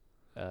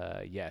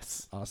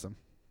 Yes. Awesome.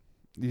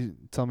 You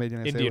tell me,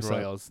 Indian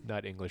royals,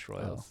 not English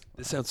royals.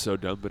 This sounds so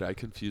dumb, but I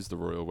confuse the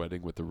royal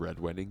wedding with the red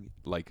wedding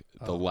like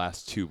the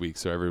last 2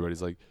 weeks. So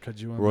everybody's like,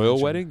 Could you royal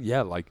imagine? wedding?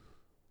 Yeah, like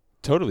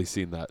totally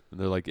seen that. And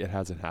they're like, it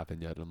hasn't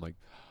happened yet. And I'm like,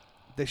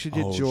 They should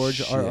get Oh, George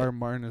shit. R.R.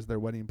 Martin as their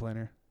wedding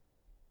planner.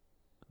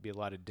 Be a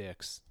lot of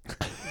dicks.